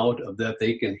get out of that,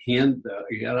 they can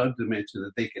get out of dementia,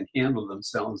 that they can handle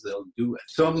themselves, they'll do it.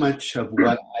 So much of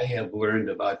what I have learned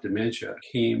about dementia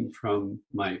came from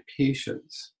my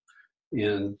patients.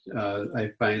 And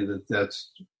I find that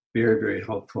that's very, very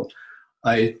helpful.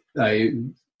 I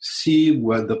see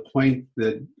what the point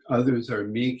that others are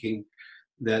making,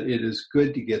 that it is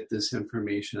good to get this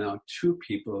information out to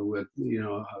people with,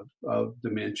 of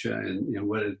dementia and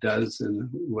what it does and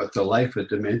what the life of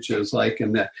dementia is like,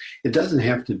 and that it doesn't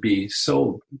have to be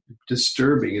so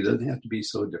disturbing. It doesn't have to be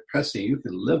so depressing. You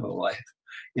can live a life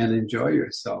and enjoy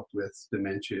yourself with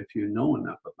dementia if you know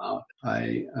enough about it.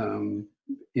 I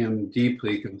am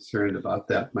deeply concerned about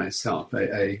that myself.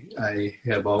 I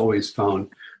have always found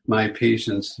my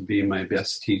patients to be my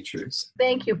best teachers.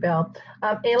 Thank you, Bill.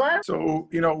 Ayla? So,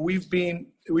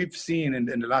 we've seen in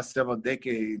the last several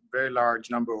decades, very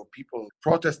large number of people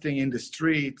protesting in the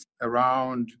streets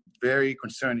around very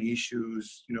concerning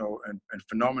issues, and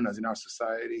phenomena in our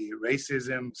society,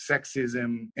 racism,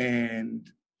 sexism,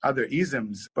 and other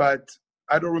isms. But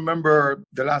I don't remember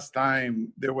the last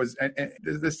time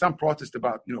there's some protest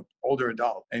about, older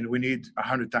adult, and we need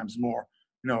 100 times more,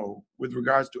 with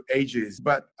regards to ages.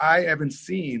 But I haven't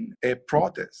seen a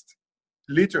protest,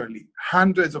 literally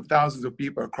hundreds of thousands of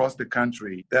people across the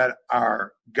country that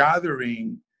are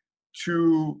gathering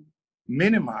to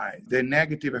minimize the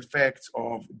negative effects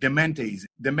of dementiasm.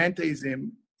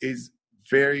 Dementiasm is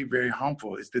very, very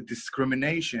harmful. It's the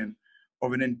discrimination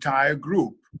of an entire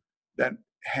group that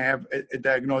have a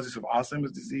diagnosis of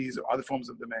Alzheimer's disease or other forms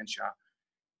of dementia.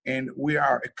 And we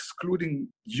are excluding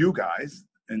you guys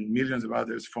and millions of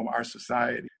others from our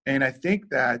society. And I think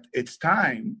that it's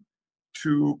time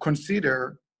to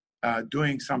consider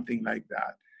doing something like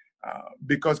that,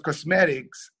 because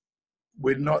cosmetics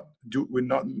will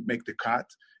not make the cut,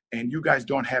 and you guys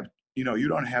don't have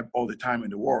all the time in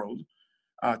the world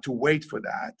to wait for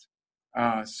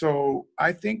that. So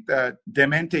I think that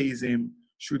dementiasm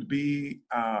should be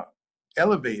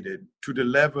elevated to the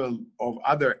level of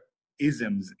other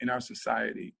isms in our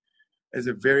society as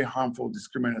a very harmful,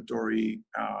 discriminatory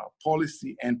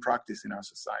policy and practice in our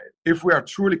society, if we are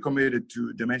truly committed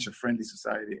to dementia-friendly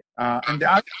society. And the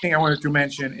other thing I wanted to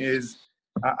mention is,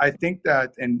 I think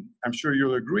that, and I'm sure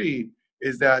you'll agree,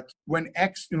 is that when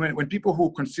people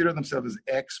who consider themselves as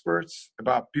experts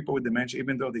about people with dementia,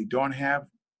 even though they don't have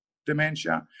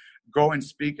dementia, go and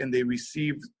speak and they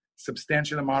receive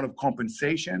substantial amount of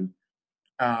compensation,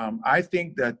 I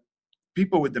think that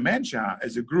people with dementia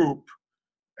as a group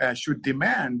should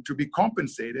demand to be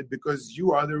compensated, because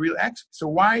you are the real expert. So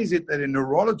why is it that a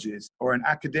neurologist or an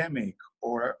academic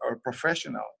or a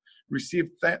professional receive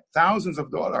thousands of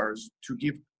dollars to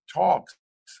give talks,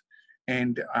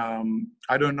 and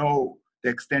I don't know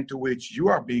the extent to which you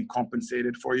are being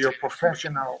compensated for your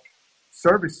professional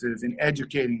services in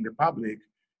educating the public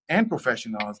and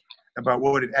professionals about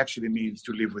what it actually means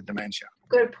to live with dementia.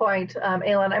 Good point,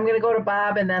 Aylan. I'm going to go to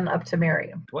Bob and then up to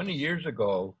Miriam. 20 years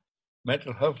ago,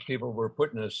 mental health people were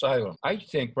put in asylum. I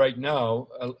think right now,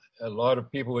 a lot of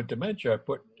people with dementia are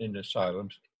put in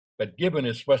asylums, but given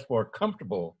it's much more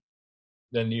comfortable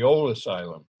than the old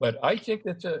asylum. But I think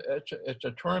it's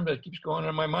a term that keeps going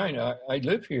on my mind. I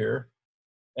live here,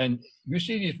 and you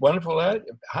see these wonderful ads.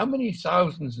 How many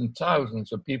thousands and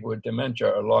thousands of people with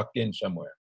dementia are locked in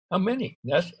somewhere? How many?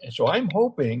 So I'm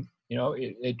hoping,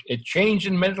 it changed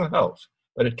in mental health,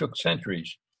 but it took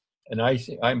centuries. And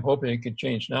I'm hoping it could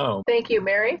change now. Thank you,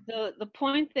 Mary. The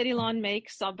point that Elon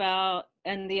makes about,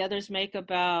 and the others make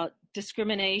about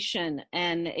discrimination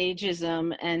and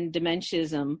ageism and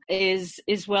dementiasm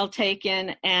is well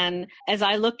taken. And as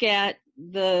I look at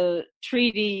the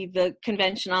treaty, the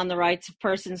Convention on the Rights of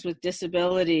Persons with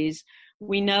Disabilities,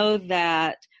 we know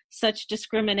that such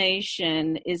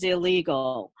discrimination is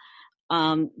illegal.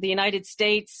 The United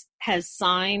States has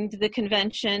signed the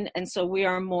convention, and so we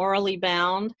are morally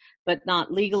bound, but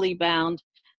not legally bound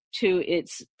to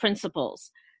its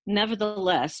principles.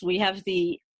 Nevertheless, we have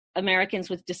the Americans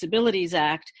with Disabilities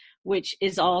Act, which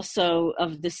is also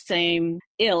of the same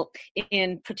ilk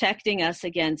in protecting us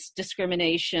against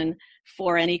discrimination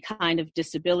for any kind of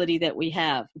disability that we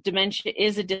have. Dementia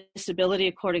is a disability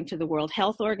according to the World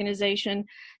Health Organization,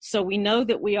 so we know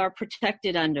that we are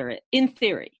protected under it, in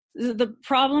theory. The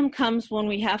problem comes when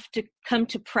we have to come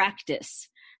to practice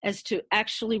as to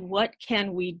actually what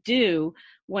can we do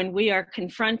when we are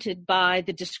confronted by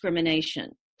the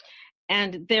discrimination.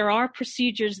 And there are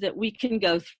procedures that we can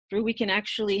go through. We can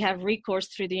actually have recourse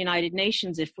through the United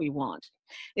Nations if we want.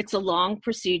 It's a long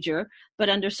procedure, but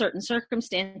under certain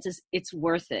circumstances, it's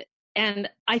worth it. And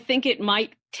I think it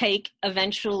might take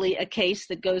eventually a case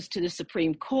that goes to the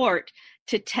Supreme Court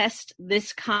to test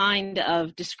this kind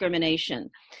of discrimination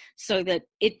so that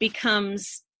it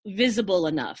becomes visible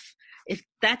enough. If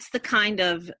that's the kind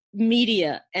of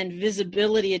media and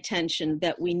visibility attention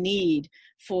that we need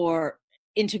for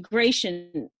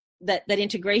integration that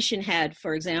integration had,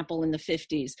 for example, in the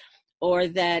 50s, or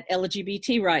that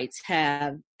LGBT rights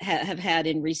have had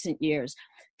in recent years.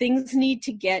 Things need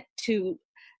to get to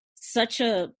such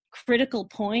a critical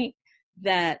point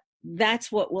that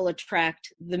that's what will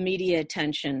attract the media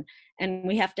attention. And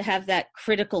we have to have that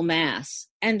critical mass.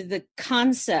 And the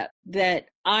concept that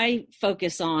I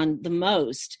focus on the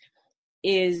most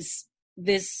is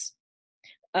this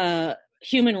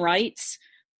human rights,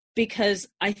 because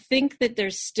I think that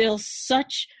there's still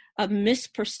such a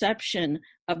misperception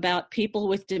about people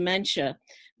with dementia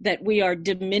that we are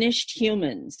diminished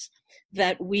humans,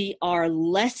 that we are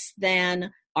less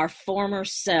than our former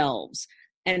selves.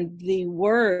 And the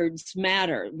words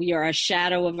matter. We are a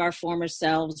shadow of our former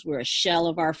selves. We're a shell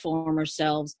of our former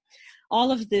selves.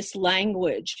 All of this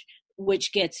language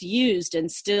which gets used,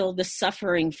 and still the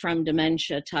suffering from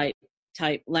dementia type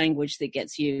language that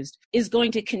gets used, is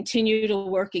going to continue to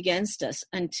work against us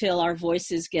until our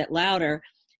voices get louder.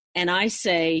 And I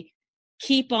say,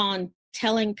 keep on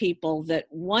telling people that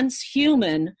once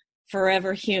human,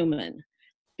 forever human,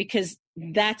 because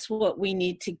that's what we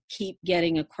need to keep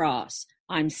getting across.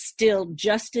 I'm still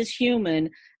just as human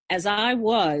as I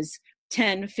was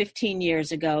 10, 15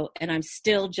 years ago, and I'm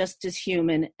still just as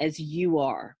human as you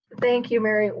are. Thank you,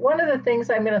 Mary. One of the things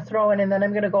I'm going to throw in, and then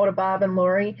I'm going to go to Bob and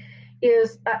Lori,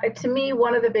 is to me,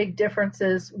 one of the big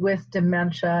differences with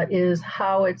dementia is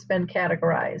how it's been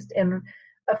categorized. And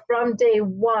from day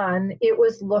one, it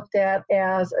was looked at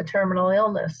as a terminal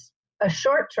illness, a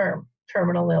short-term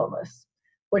terminal illness,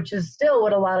 which is still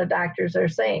what a lot of doctors are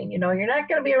saying. You know, you're not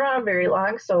going to be around very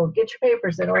long, so get your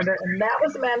papers in order. And that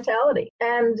was the mentality.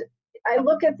 And I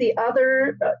look at the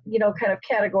other, kind of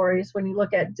categories. When you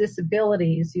look at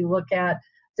disabilities, you look at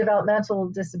developmental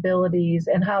disabilities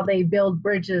and how they build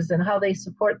bridges and how they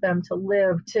support them to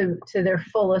live to their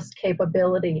fullest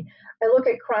capability. I look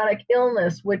at chronic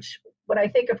illness, which when I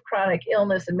think of chronic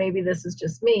illness, and maybe this is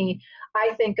just me,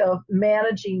 I think of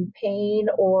managing pain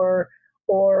or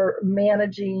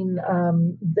managing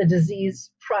the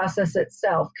disease process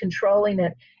itself, controlling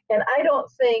it. And I don't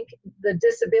think the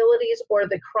disabilities or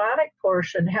the chronic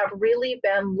portion have really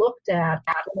been looked at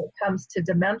when it comes to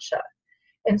dementia.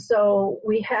 And so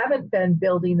we haven't been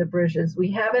building the bridges. We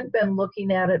haven't been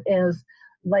looking at it as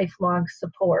lifelong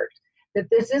support, that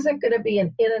this isn't going to be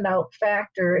an in and out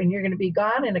factor and you're going to be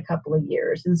gone in a couple of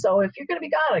years. And so if you're going to be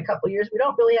gone in a couple of years, we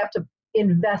don't really have to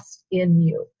invest in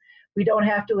you. We don't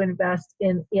have to invest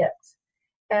in it.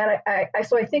 And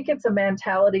so I think it's a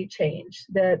mentality change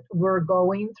that we're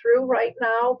going through right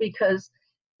now, because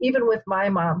even with my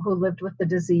mom, who lived with the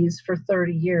disease for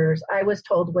 30 years, I was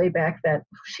told way back then,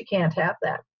 she can't have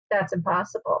that. That's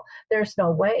impossible. There's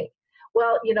no way.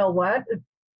 Well, you know what?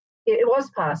 It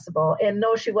was possible. And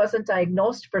no, she wasn't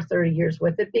diagnosed for 30 years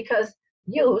with it because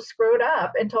you screwed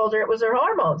up and told her it was her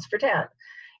hormones for 10.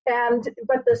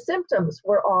 But the symptoms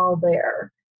were all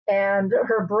there. And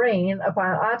her brain,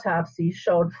 upon autopsy,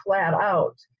 showed flat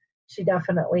out she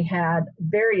definitely had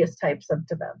various types of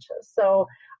dementia. So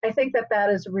I think that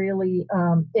is really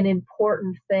an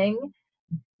important thing.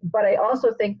 But I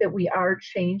also think that we are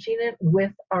changing it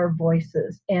with our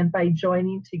voices and by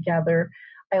joining together.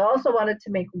 I also wanted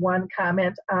to make one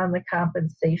comment on the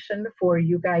compensation for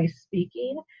you guys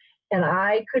speaking. And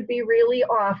I could be really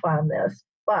off on this,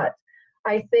 but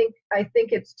I think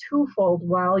it's twofold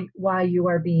why you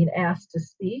are being asked to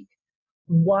speak.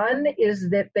 One is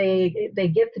that they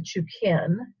get that you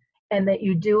can, and that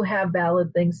you do have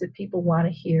valid things that people want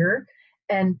to hear.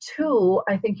 And two,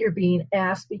 I think you're being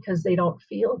asked because they don't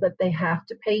feel that they have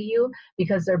to pay you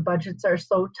because their budgets are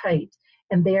so tight,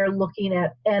 and they are looking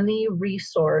at any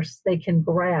resource they can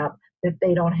grab that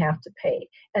they don't have to pay.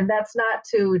 And that's not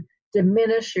to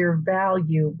diminish your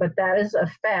value, but that is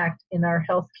a fact in our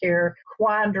healthcare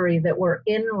quandary that we're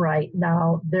in right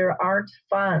now. There aren't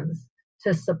funds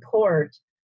to support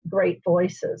great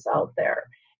voices out there.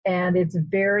 And it's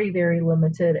very, very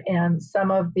limited. And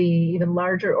some of the even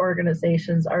larger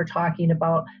organizations are talking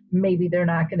about maybe they're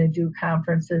not going to do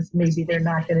conferences, maybe they're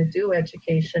not going to do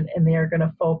education, and they are going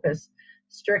to focus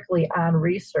strictly on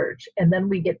research. And then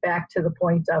we get back to the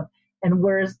point of, and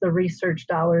where's the research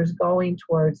dollars going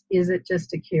towards? Is it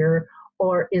just a cure,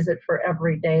 or is it for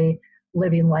everyday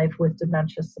living life with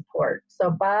dementia support? So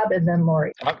Bob, and then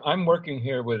Lori. I'm working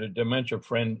here with a dementia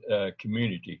friend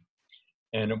community,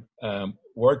 and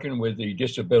working with the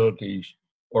disabilities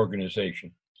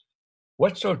organization.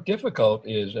 What's so difficult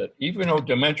is that even though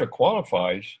dementia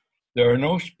qualifies, there are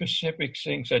no specific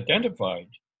things identified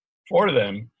for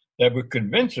them that would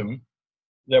convince them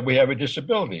that we have a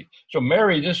disability. So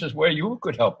Mary, this is where you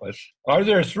could help us. Are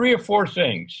there 3 or 4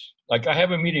 things, like I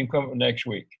have a meeting coming next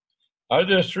week, are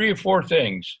there 3 or 4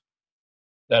 things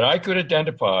that I could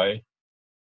identify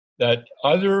that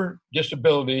other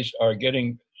disabilities are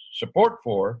getting support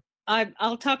for?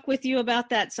 I'll talk with you about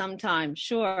that sometime.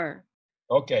 Sure.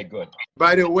 Okay, good.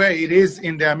 By the way, it is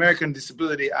in the American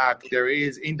Disability Act, there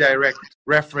is indirect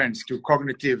reference to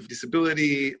cognitive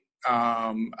disability.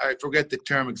 I forget the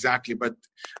term exactly, but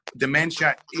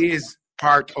dementia is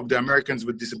part of the Americans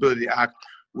with Disability Act.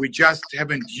 We just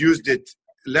haven't used it,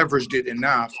 leveraged it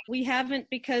enough. We haven't,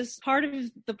 because part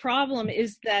of the problem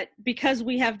is that because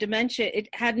we have dementia, it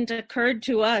hadn't occurred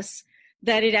to us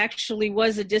that it actually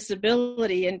was a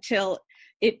disability until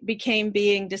it became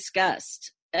being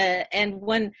discussed. And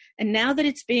now that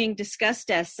it's being discussed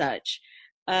as such,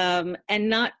 and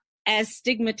not as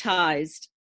stigmatized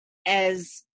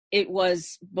as it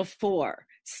was before,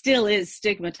 still is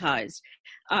stigmatized.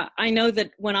 I know that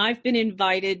when I've been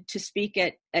invited to speak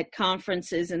at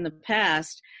conferences in the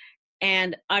past,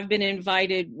 and I've been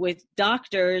invited with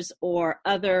doctors or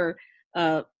other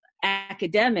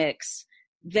academics,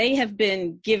 they have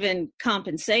been given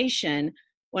compensation.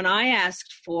 When I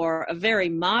asked for a very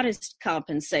modest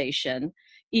compensation,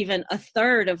 even a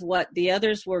third of what the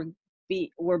others were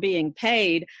being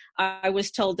paid, I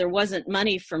was told there wasn't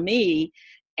money for me,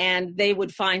 and they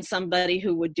would find somebody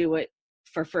who would do it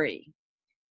for free.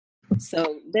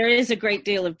 So there is a great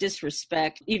deal of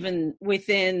disrespect even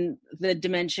within the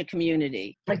dementia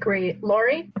community. Agree.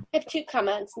 Lori? I have 2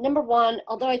 comments. Number 1,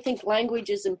 although I think language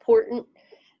is important,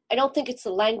 I don't think it's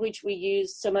the language we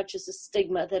use so much as the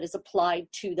stigma that is applied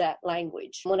to that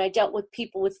language. When I dealt with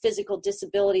people with physical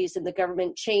disabilities and the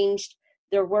government changed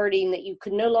their wording that you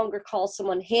could no longer call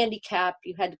someone handicapped,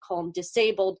 you had to call them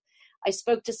disabled. I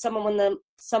spoke to some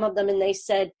of them and they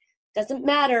said, doesn't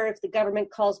matter if the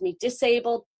government calls me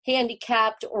disabled,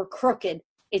 handicapped, or crooked,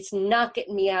 it's not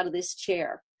getting me out of this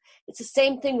chair. It's the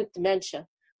same thing with dementia.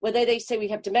 Whether they say we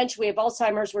have dementia, we have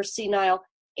Alzheimer's, we're senile,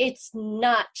 it's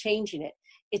not changing it.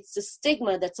 It's the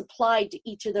stigma that's applied to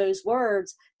each of those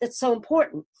words that's so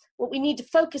important. What we need to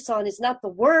focus on is not the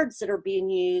words that are being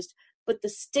used, but the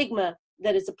stigma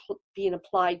that is being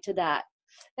applied to that.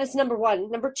 That's number 1.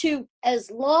 Number 2,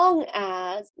 as long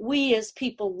as we as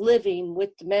people living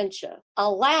with dementia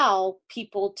allow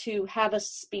people to have us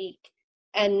speak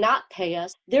and not pay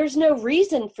us, there's no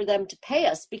reason for them to pay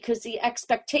us, because the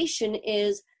expectation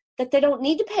is that they don't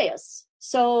need to pay us.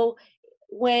 So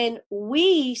when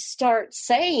we start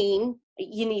saying,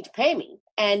 you need to pay me,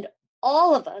 and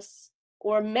all of us,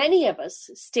 or many of us,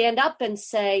 stand up and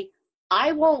say,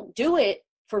 I won't do it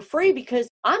for free because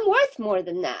I'm worth more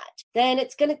than that, then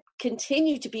it's going to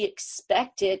continue to be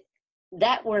expected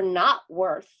that we're not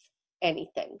worth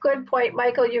anything. Good point.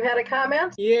 Michael, you had a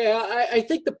comment? Yeah, I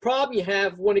think the problem you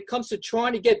have when it comes to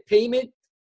trying to get payment,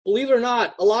 believe it or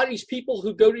not, a lot of these people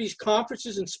who go to these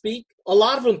conferences and speak, a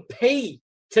lot of them pay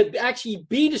to actually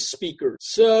be the speaker.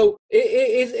 So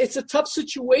it's a tough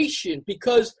situation,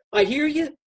 because I hear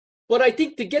you, but I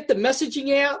think to get the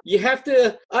messaging out, you have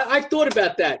to, I've thought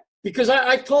about that, because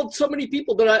I've told so many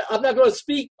people that I'm not going to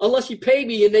speak unless you pay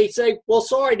me, and they say, well,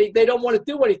 sorry, they don't want to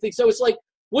do anything. So it's like,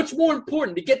 what's more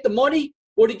important, to get the money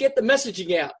or to get the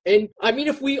messaging out? And I mean,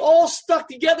 if we all stuck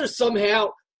together somehow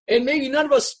and maybe none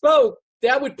of us spoke,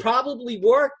 that would probably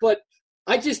work, but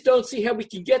I just don't see how we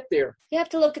can get there. You have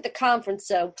to look at the conference,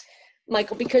 though,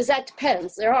 Michael, because that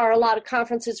depends. There are a lot of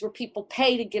conferences where people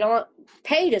pay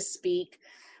to speak,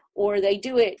 or they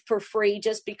do it for free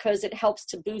just because it helps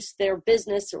to boost their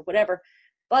business or whatever.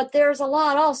 But there's a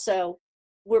lot also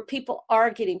where people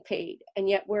are getting paid, and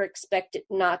yet we're expected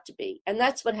not to be. And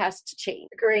that's what has to change.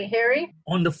 Agree. Harry?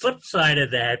 On the flip side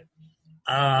of that,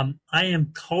 I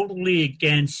am totally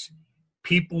against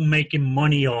people making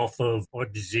money off of our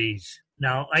disease.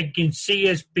 Now, I can see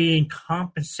us being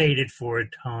compensated for a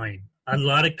time. A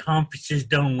lot of conferences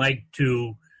don't like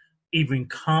to even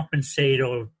compensate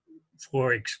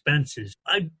for expenses.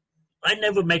 I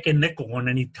never make a nickel on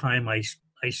any time I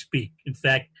speak. In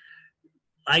fact,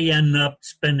 I end up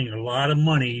spending a lot of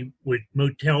money with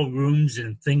motel rooms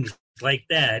and things like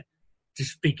that to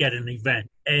speak at an event.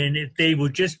 And if they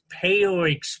would just pay our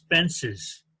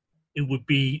expenses, it would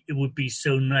be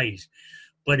so nice.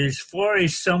 But as far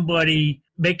as somebody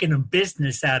making a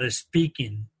business out of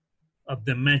speaking of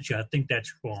dementia, I think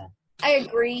that's wrong. I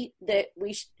agree that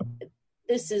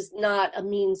this is not a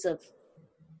means of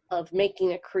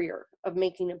making a career, of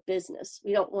making a business.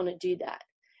 We don't want to do that.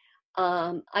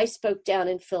 I spoke down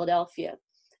in Philadelphia.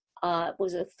 It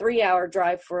was a 3-hour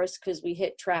drive for us because we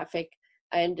hit traffic.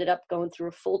 I ended up going through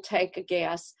a full tank of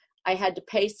gas. I had to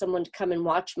pay someone to come and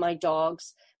watch my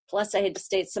dogs. Plus, I had to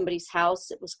stay at somebody's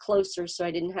house. It was closer, so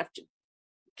I didn't have to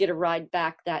get a ride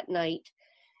back that night.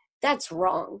 That's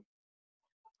wrong.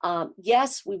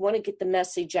 Yes, we want to get the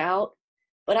message out,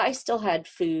 but I still had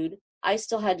food. I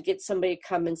still had to get somebody to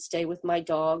come and stay with my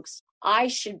dogs. I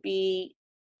should be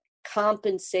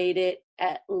compensated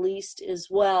at least as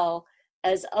well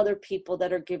as other people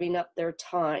that are giving up their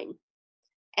time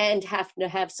and have to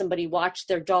have somebody watch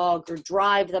their dog or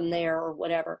drive them there or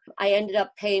whatever. I ended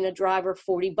up paying a driver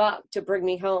 $40 to bring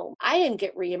me home. I didn't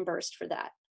get reimbursed for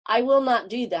that. I will not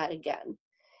do that again.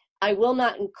 I will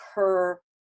not incur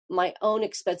my own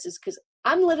expenses because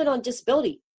I'm living on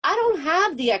disability. I don't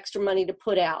have the extra money to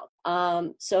put out.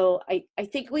 So I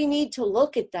think we need to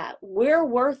look at that. We're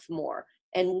worth more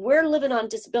and we're living on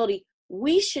disability.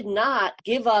 We should not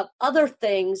give up other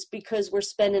things because we're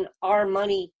spending our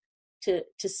money to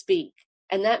speak.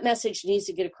 And that message needs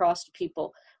to get across to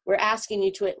people. We're asking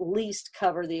you to at least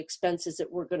cover the expenses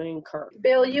that we're going to incur.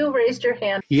 Bill, you raised your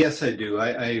hand. Yes, I do.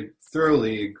 I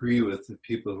thoroughly agree with the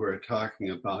people who are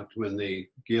talking about when they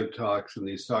give talks and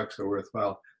these talks are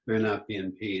worthwhile, they're not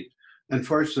being paid.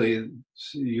 Unfortunately,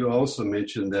 you also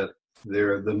mentioned that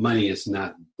the money is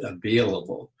not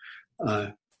available.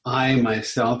 I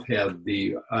myself have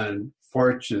the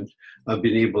unfortunate of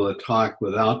being able to talk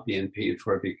without being paid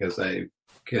for it because I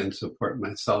can support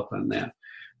myself on that.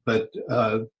 But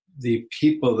the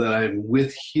people that I'm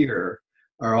with here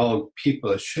are all people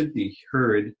that should be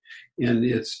heard, and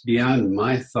it's beyond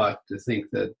my thought to think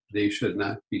that they should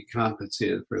not be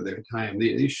compensated for their time.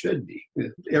 They should be.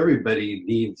 Everybody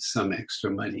needs some extra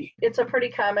money. It's a pretty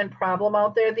common problem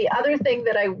out there. The other thing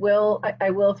that I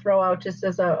will throw out just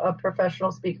as a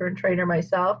professional speaker and trainer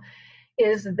myself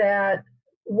is that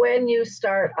when you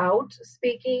start out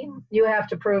speaking, you have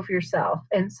to prove yourself.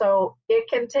 And so it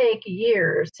can take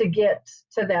years to get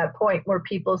to that point where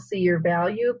people see your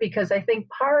value, because I think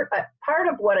part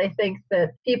of what I think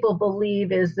that people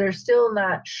believe is they're still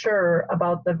not sure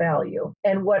about the value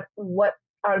and what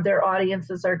are their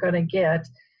audiences are going to get,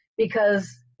 because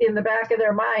in the back of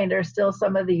their mind are still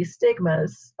some of these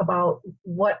stigmas about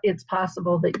what it's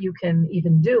possible that you can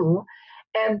even do.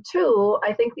 And two,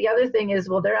 I think the other thing is,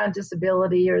 well, they're on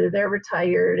disability or they're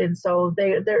retired, and so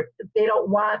they don't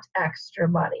want extra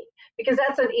money, because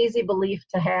that's an easy belief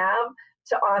to have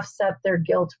to offset their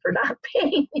guilt for not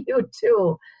paying you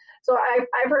too. So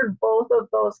I've heard both of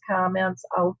those comments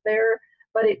out there,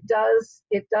 but it does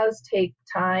take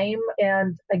time.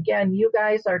 And again, you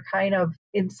guys are kind of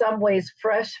in some ways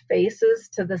fresh faces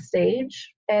to the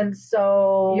stage, and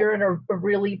so you're in a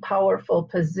really powerful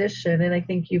position, and I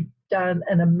think you've done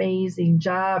an amazing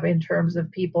job in terms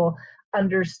of people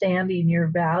understanding your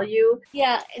value.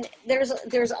 Yeah, and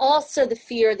there's also the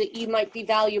fear that you might be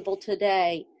valuable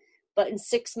today, but in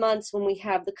 6 months when we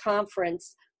have the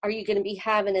conference, are you going to be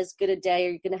having as good a day, or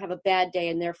are you going to have a bad day,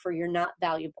 and therefore you're not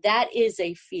valuable? That is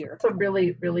a fear. That's a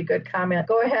really, really good comment.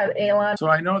 Go ahead, Elon. So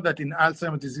I know that in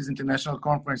Alzheimer's Disease International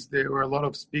Conference, there were a lot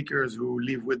of speakers who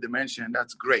live with dementia, and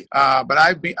that's great. But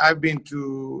I've been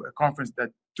to a conference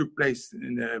that took place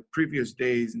in the previous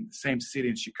days in the same city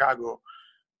in Chicago,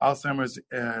 Alzheimer's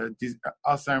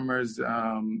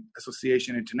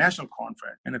Association International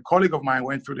Conference. And a colleague of mine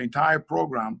went through the entire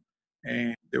program,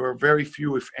 and there were very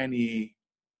few, if any,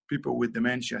 people with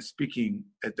dementia speaking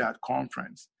at that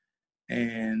conference.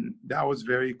 And that was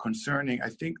very concerning. I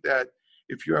think that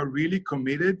if you are really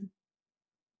committed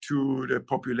to the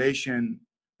population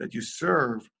that you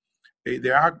serve,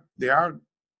 there are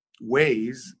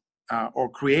ways or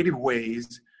creative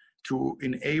ways to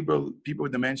enable people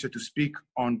with dementia to speak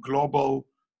on global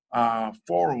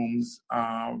forums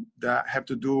that have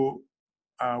to do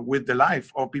with the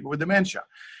life of people with dementia.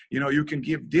 You know, you can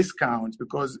give discounts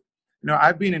because, you know,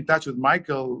 I've been in touch with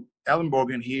Michael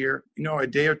Ellenbogen here, a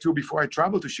day or two before I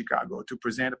traveled to Chicago to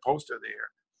present a poster there.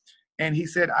 And he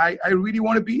said, I really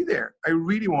want to be there. I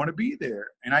really want to be there.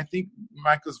 And I think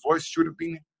Michael's voice should have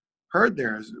been heard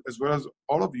there as well as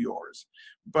all of yours.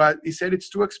 But he said it's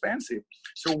too expensive.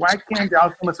 So why can't the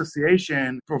Alzheimer's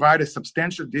Association provide a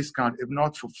substantial discount, if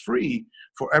not for free,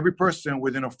 for every person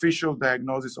with an official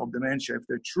diagnosis of dementia if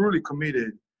they're truly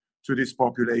committed to this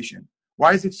population?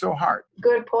 Why is it so hard?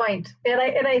 Good point. And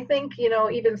I think,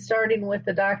 even starting with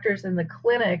the doctors in the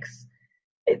clinics,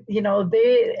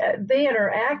 they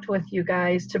interact with you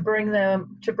guys to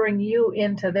bring you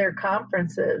into their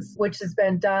conferences, which has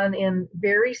been done in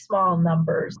very small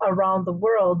numbers around the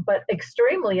world, but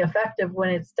extremely effective when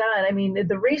it's done. I mean,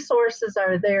 the resources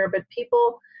are there, but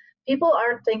people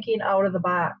aren't thinking out of the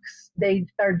box. They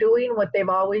are doing what they've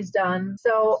always done.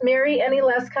 So, Mary, any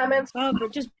last comments? Oh,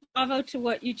 but just bravo to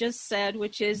what you just said,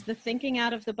 which is the thinking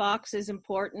out of the box is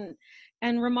important.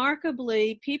 And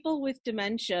remarkably, people with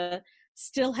dementia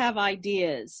still have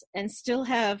ideas and still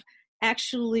have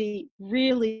actually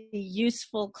really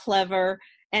useful, clever,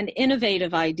 and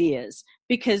innovative ideas,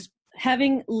 because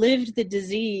having lived the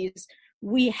disease,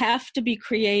 we have to be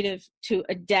creative to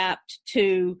adapt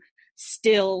to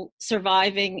still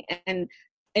surviving and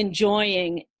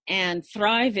enjoying and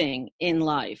thriving in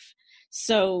life.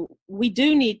 So we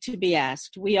do need to be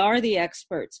asked. We are the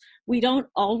experts. We don't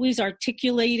always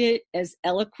articulate it as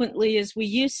eloquently as we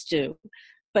used to.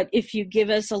 But if you give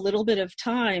us a little bit of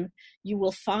time, you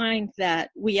will find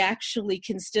that we actually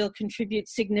can still contribute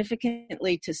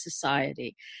significantly to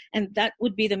society. And that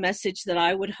would be the message that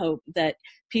I would hope that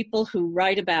people who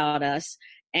write about us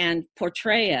and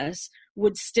portray us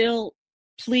would still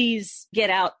please get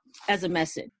out as a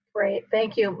message. Great.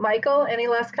 Thank you. Michael, any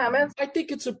last comments? I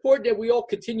think it's important that we all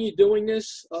continue doing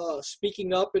this,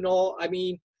 speaking up and all. I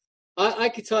mean, I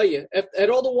can tell you, at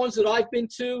all the ones that I've been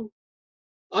to,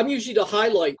 I'm usually the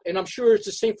highlight, and I'm sure it's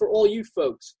the same for all you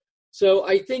folks. So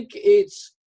I think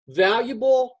it's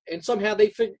valuable, and somehow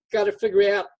they got to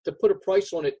figure out to put a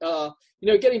price on it.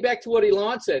 Getting back to what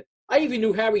Elon said, I even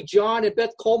knew Harry John and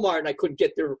Beth Colmar, and I couldn't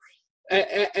get there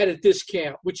at a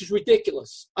discount, which is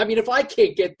ridiculous. I mean, if I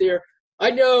can't get there, I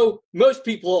know most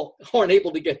people aren't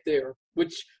able to get there,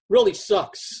 which really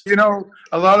sucks.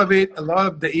 A lot of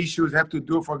the issues have to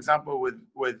do, for example,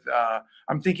 with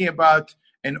I'm thinking about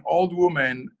an old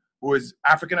woman who is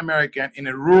African-American in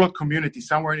a rural community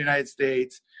somewhere in the United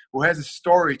States who has a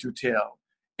story to tell.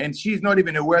 And she's not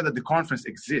even aware that the conference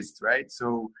exists, right?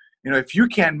 So, if you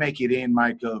can't make it in,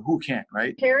 Michael, who can,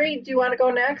 right? Carrie, do you want to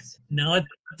go next? No,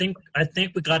 I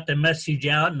think we got the message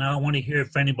out, and I want to hear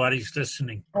if anybody's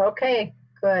listening. Okay,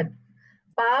 good.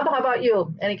 Bob, how about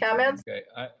you? Any comments? Okay,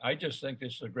 I just think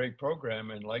this is a great program,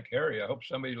 and like Harry, I hope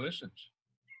somebody listens.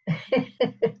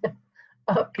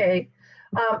 Okay.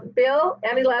 Bill,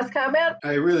 any last comment?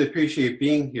 I really appreciate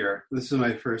being here. This is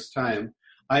my first time.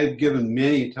 I've given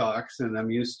many talks, and I'm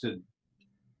used to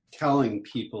telling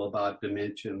people about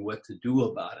dementia and what to do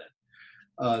about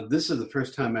it. This is the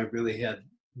first time I've really had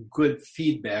good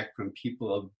feedback from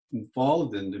people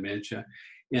involved in dementia.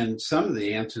 And some of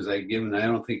the answers I've given, I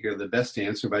don't think are the best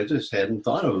answer, but I just hadn't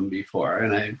thought of them before.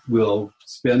 And I will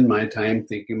spend my time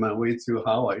thinking my way through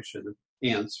how I should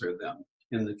answer them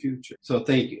in the future. So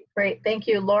thank you. Great. Thank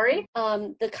you. Lori?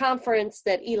 The conference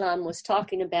that Elon was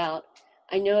talking about,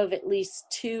 I know of at least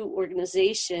 2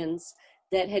 organizations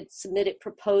that had submitted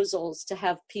proposals to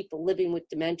have people living with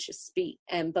dementia speak,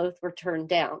 and both were turned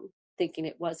down, thinking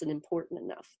it wasn't important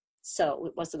enough. So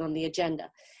it wasn't on the agenda.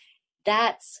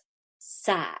 That's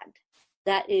sad.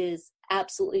 That is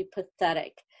absolutely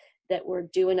pathetic that we're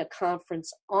doing a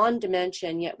conference on dementia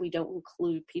and yet we don't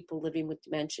include people living with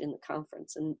dementia in the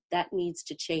conference, and that needs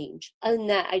to change. Other than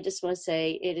that, I just want to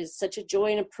say it is such a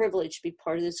joy and a privilege to be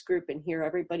part of this group and hear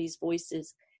everybody's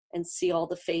voices and see all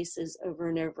the faces over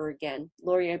and over again.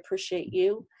 Lori, I appreciate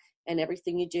you and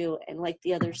everything you do, and like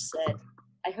the others said,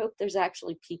 I hope there's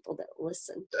actually people that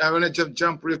listen. I want to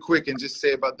jump real quick and just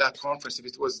say about that conference, if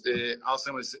it was the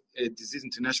Alzheimer's Disease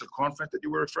International Conference that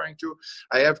you were referring to,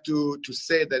 I have to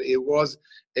say that it was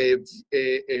a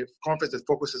conference that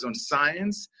focuses on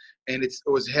science, and it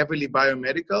was heavily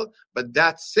biomedical. But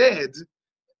that said,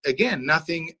 again,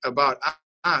 nothing about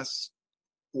us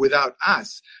without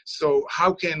us. So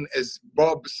how can, as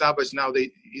Bob Savage now,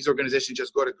 his organization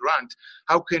just got a grant,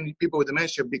 how can people with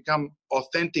dementia become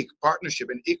authentic partnership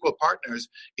and equal partners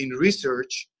in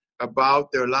research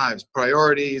about their lives,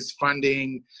 priorities,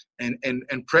 funding,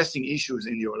 and pressing issues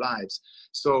in your lives?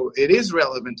 So it is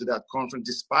relevant to that conference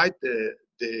despite the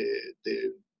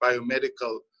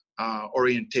biomedical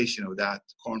orientation of that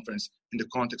conference. in the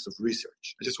context of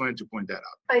research. I just wanted to point that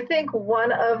out. I think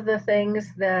one of the things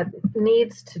that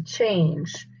needs to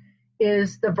change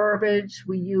is the verbiage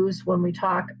we use when we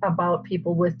talk about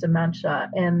people with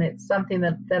dementia. And it's something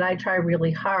that I try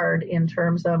really hard in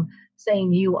terms of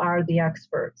saying you are the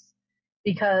experts.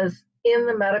 Because in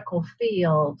the medical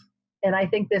field, and I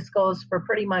think this goes for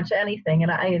pretty much anything,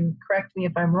 and correct me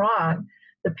if I'm wrong,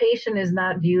 the patient is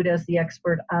not viewed as the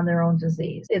expert on their own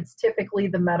disease. It's typically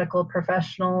the medical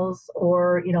professionals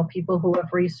or, people who have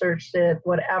researched it,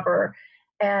 whatever.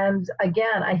 And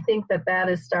again, I think that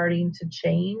is starting to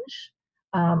change.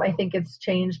 I think it's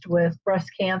changed with breast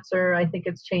cancer. I think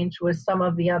it's changed with some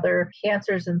of the other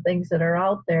cancers and things that are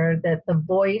out there, that the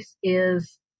voice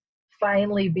is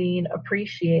finally being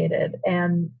appreciated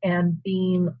and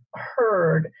being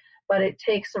heard. But it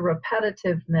takes a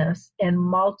repetitiveness and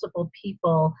multiple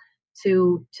people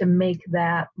to make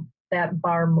that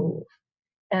bar move.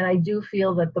 And I do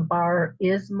feel that the bar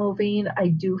is moving. I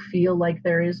do feel like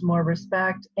there is more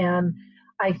respect. And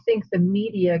I think the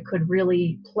media could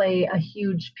really play a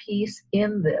huge piece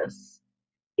in this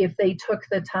if they took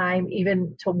the time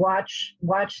even to watch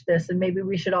this. And maybe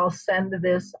we should all send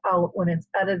this out when it's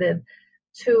edited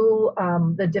to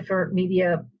the different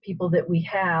media people that we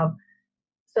have,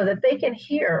 so that they can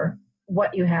hear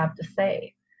what you have to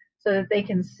say, so that they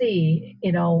can see,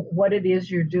 what it is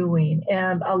you're doing.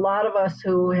 And a lot of us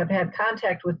who have had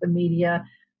contact with the media,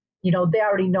 they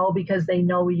already know because they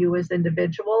know you as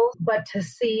individuals, but to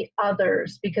see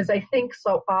others, because I think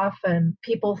so often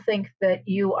people think that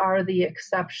you are the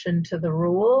exception to the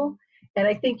rule. And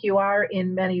I think you are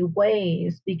in many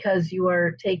ways because you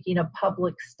are taking a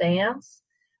public stance.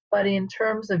 But in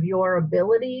terms of your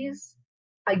abilities,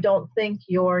 I don't think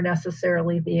you're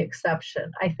necessarily the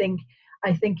exception. I think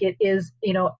it is,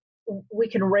 we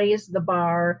can raise the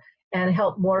bar and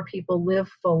help more people live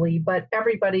fully, but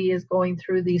everybody is going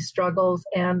through these struggles.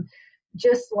 And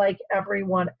just like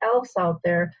everyone else out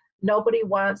there, nobody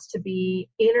wants to be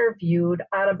interviewed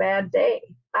on a bad day.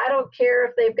 I don't care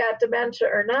if they've got dementia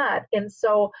or not. And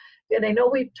I know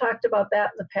we've talked about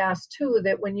that in the past too,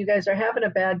 that when you guys are having a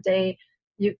bad day,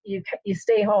 you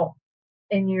stay home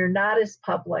and you're not as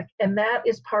public. And that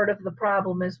is part of the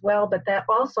problem as well, but that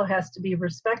also has to be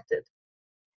respected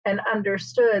and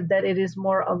understood, that it is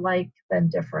more alike than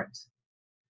different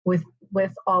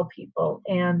with all people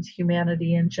and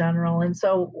humanity in general. And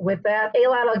so with that,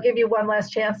 Elad, I'll give you one last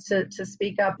chance to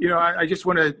speak up. I just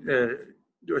want to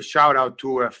do a shout out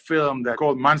to a film that's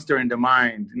called Monster in the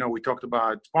Mind. We talked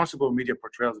about responsible media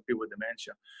portrayals of people with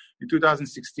dementia. In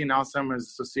 2016, Alzheimer's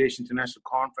Association International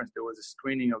Conference, there was a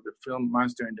screening of the film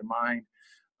Monster in the Mind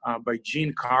by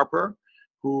Gene Carper,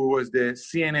 who was the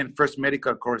CNN first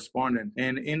medical correspondent.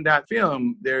 And in that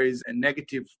film, there is a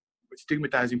negative,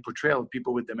 stigmatizing portrayal of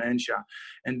people with dementia.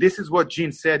 And this is what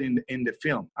Gene said in the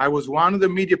film. I was one of the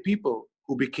media people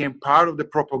who became part of the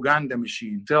propaganda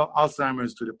machine, sell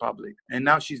Alzheimer's to the public. And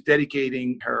now she's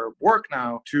dedicating her work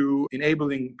now to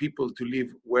enabling people to live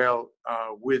well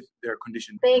with their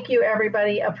condition. Thank you,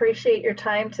 everybody. Appreciate your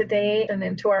time today. And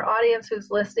then to our audience who's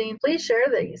listening, please share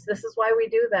these. This is why we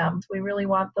do them. We really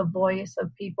want the voice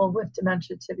of people with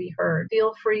dementia to be heard.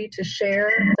 Feel free to share.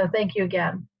 So thank you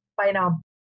again. Bye now.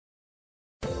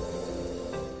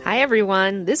 Hi,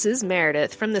 everyone. This is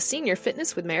Meredith from the Senior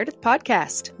Fitness with Meredith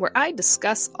podcast, where I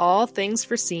discuss all things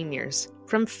for seniors.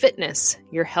 From fitness,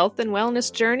 your health and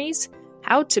wellness journeys,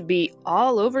 how to be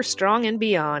all over strong and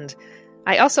beyond.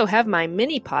 I also have my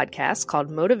mini podcast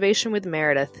called Motivation with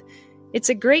Meredith. It's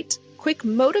a great, quick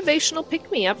motivational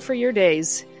pick-me-up for your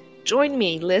days. Join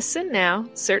me, listen now,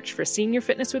 search for Senior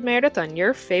Fitness with Meredith on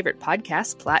your favorite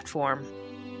podcast platform.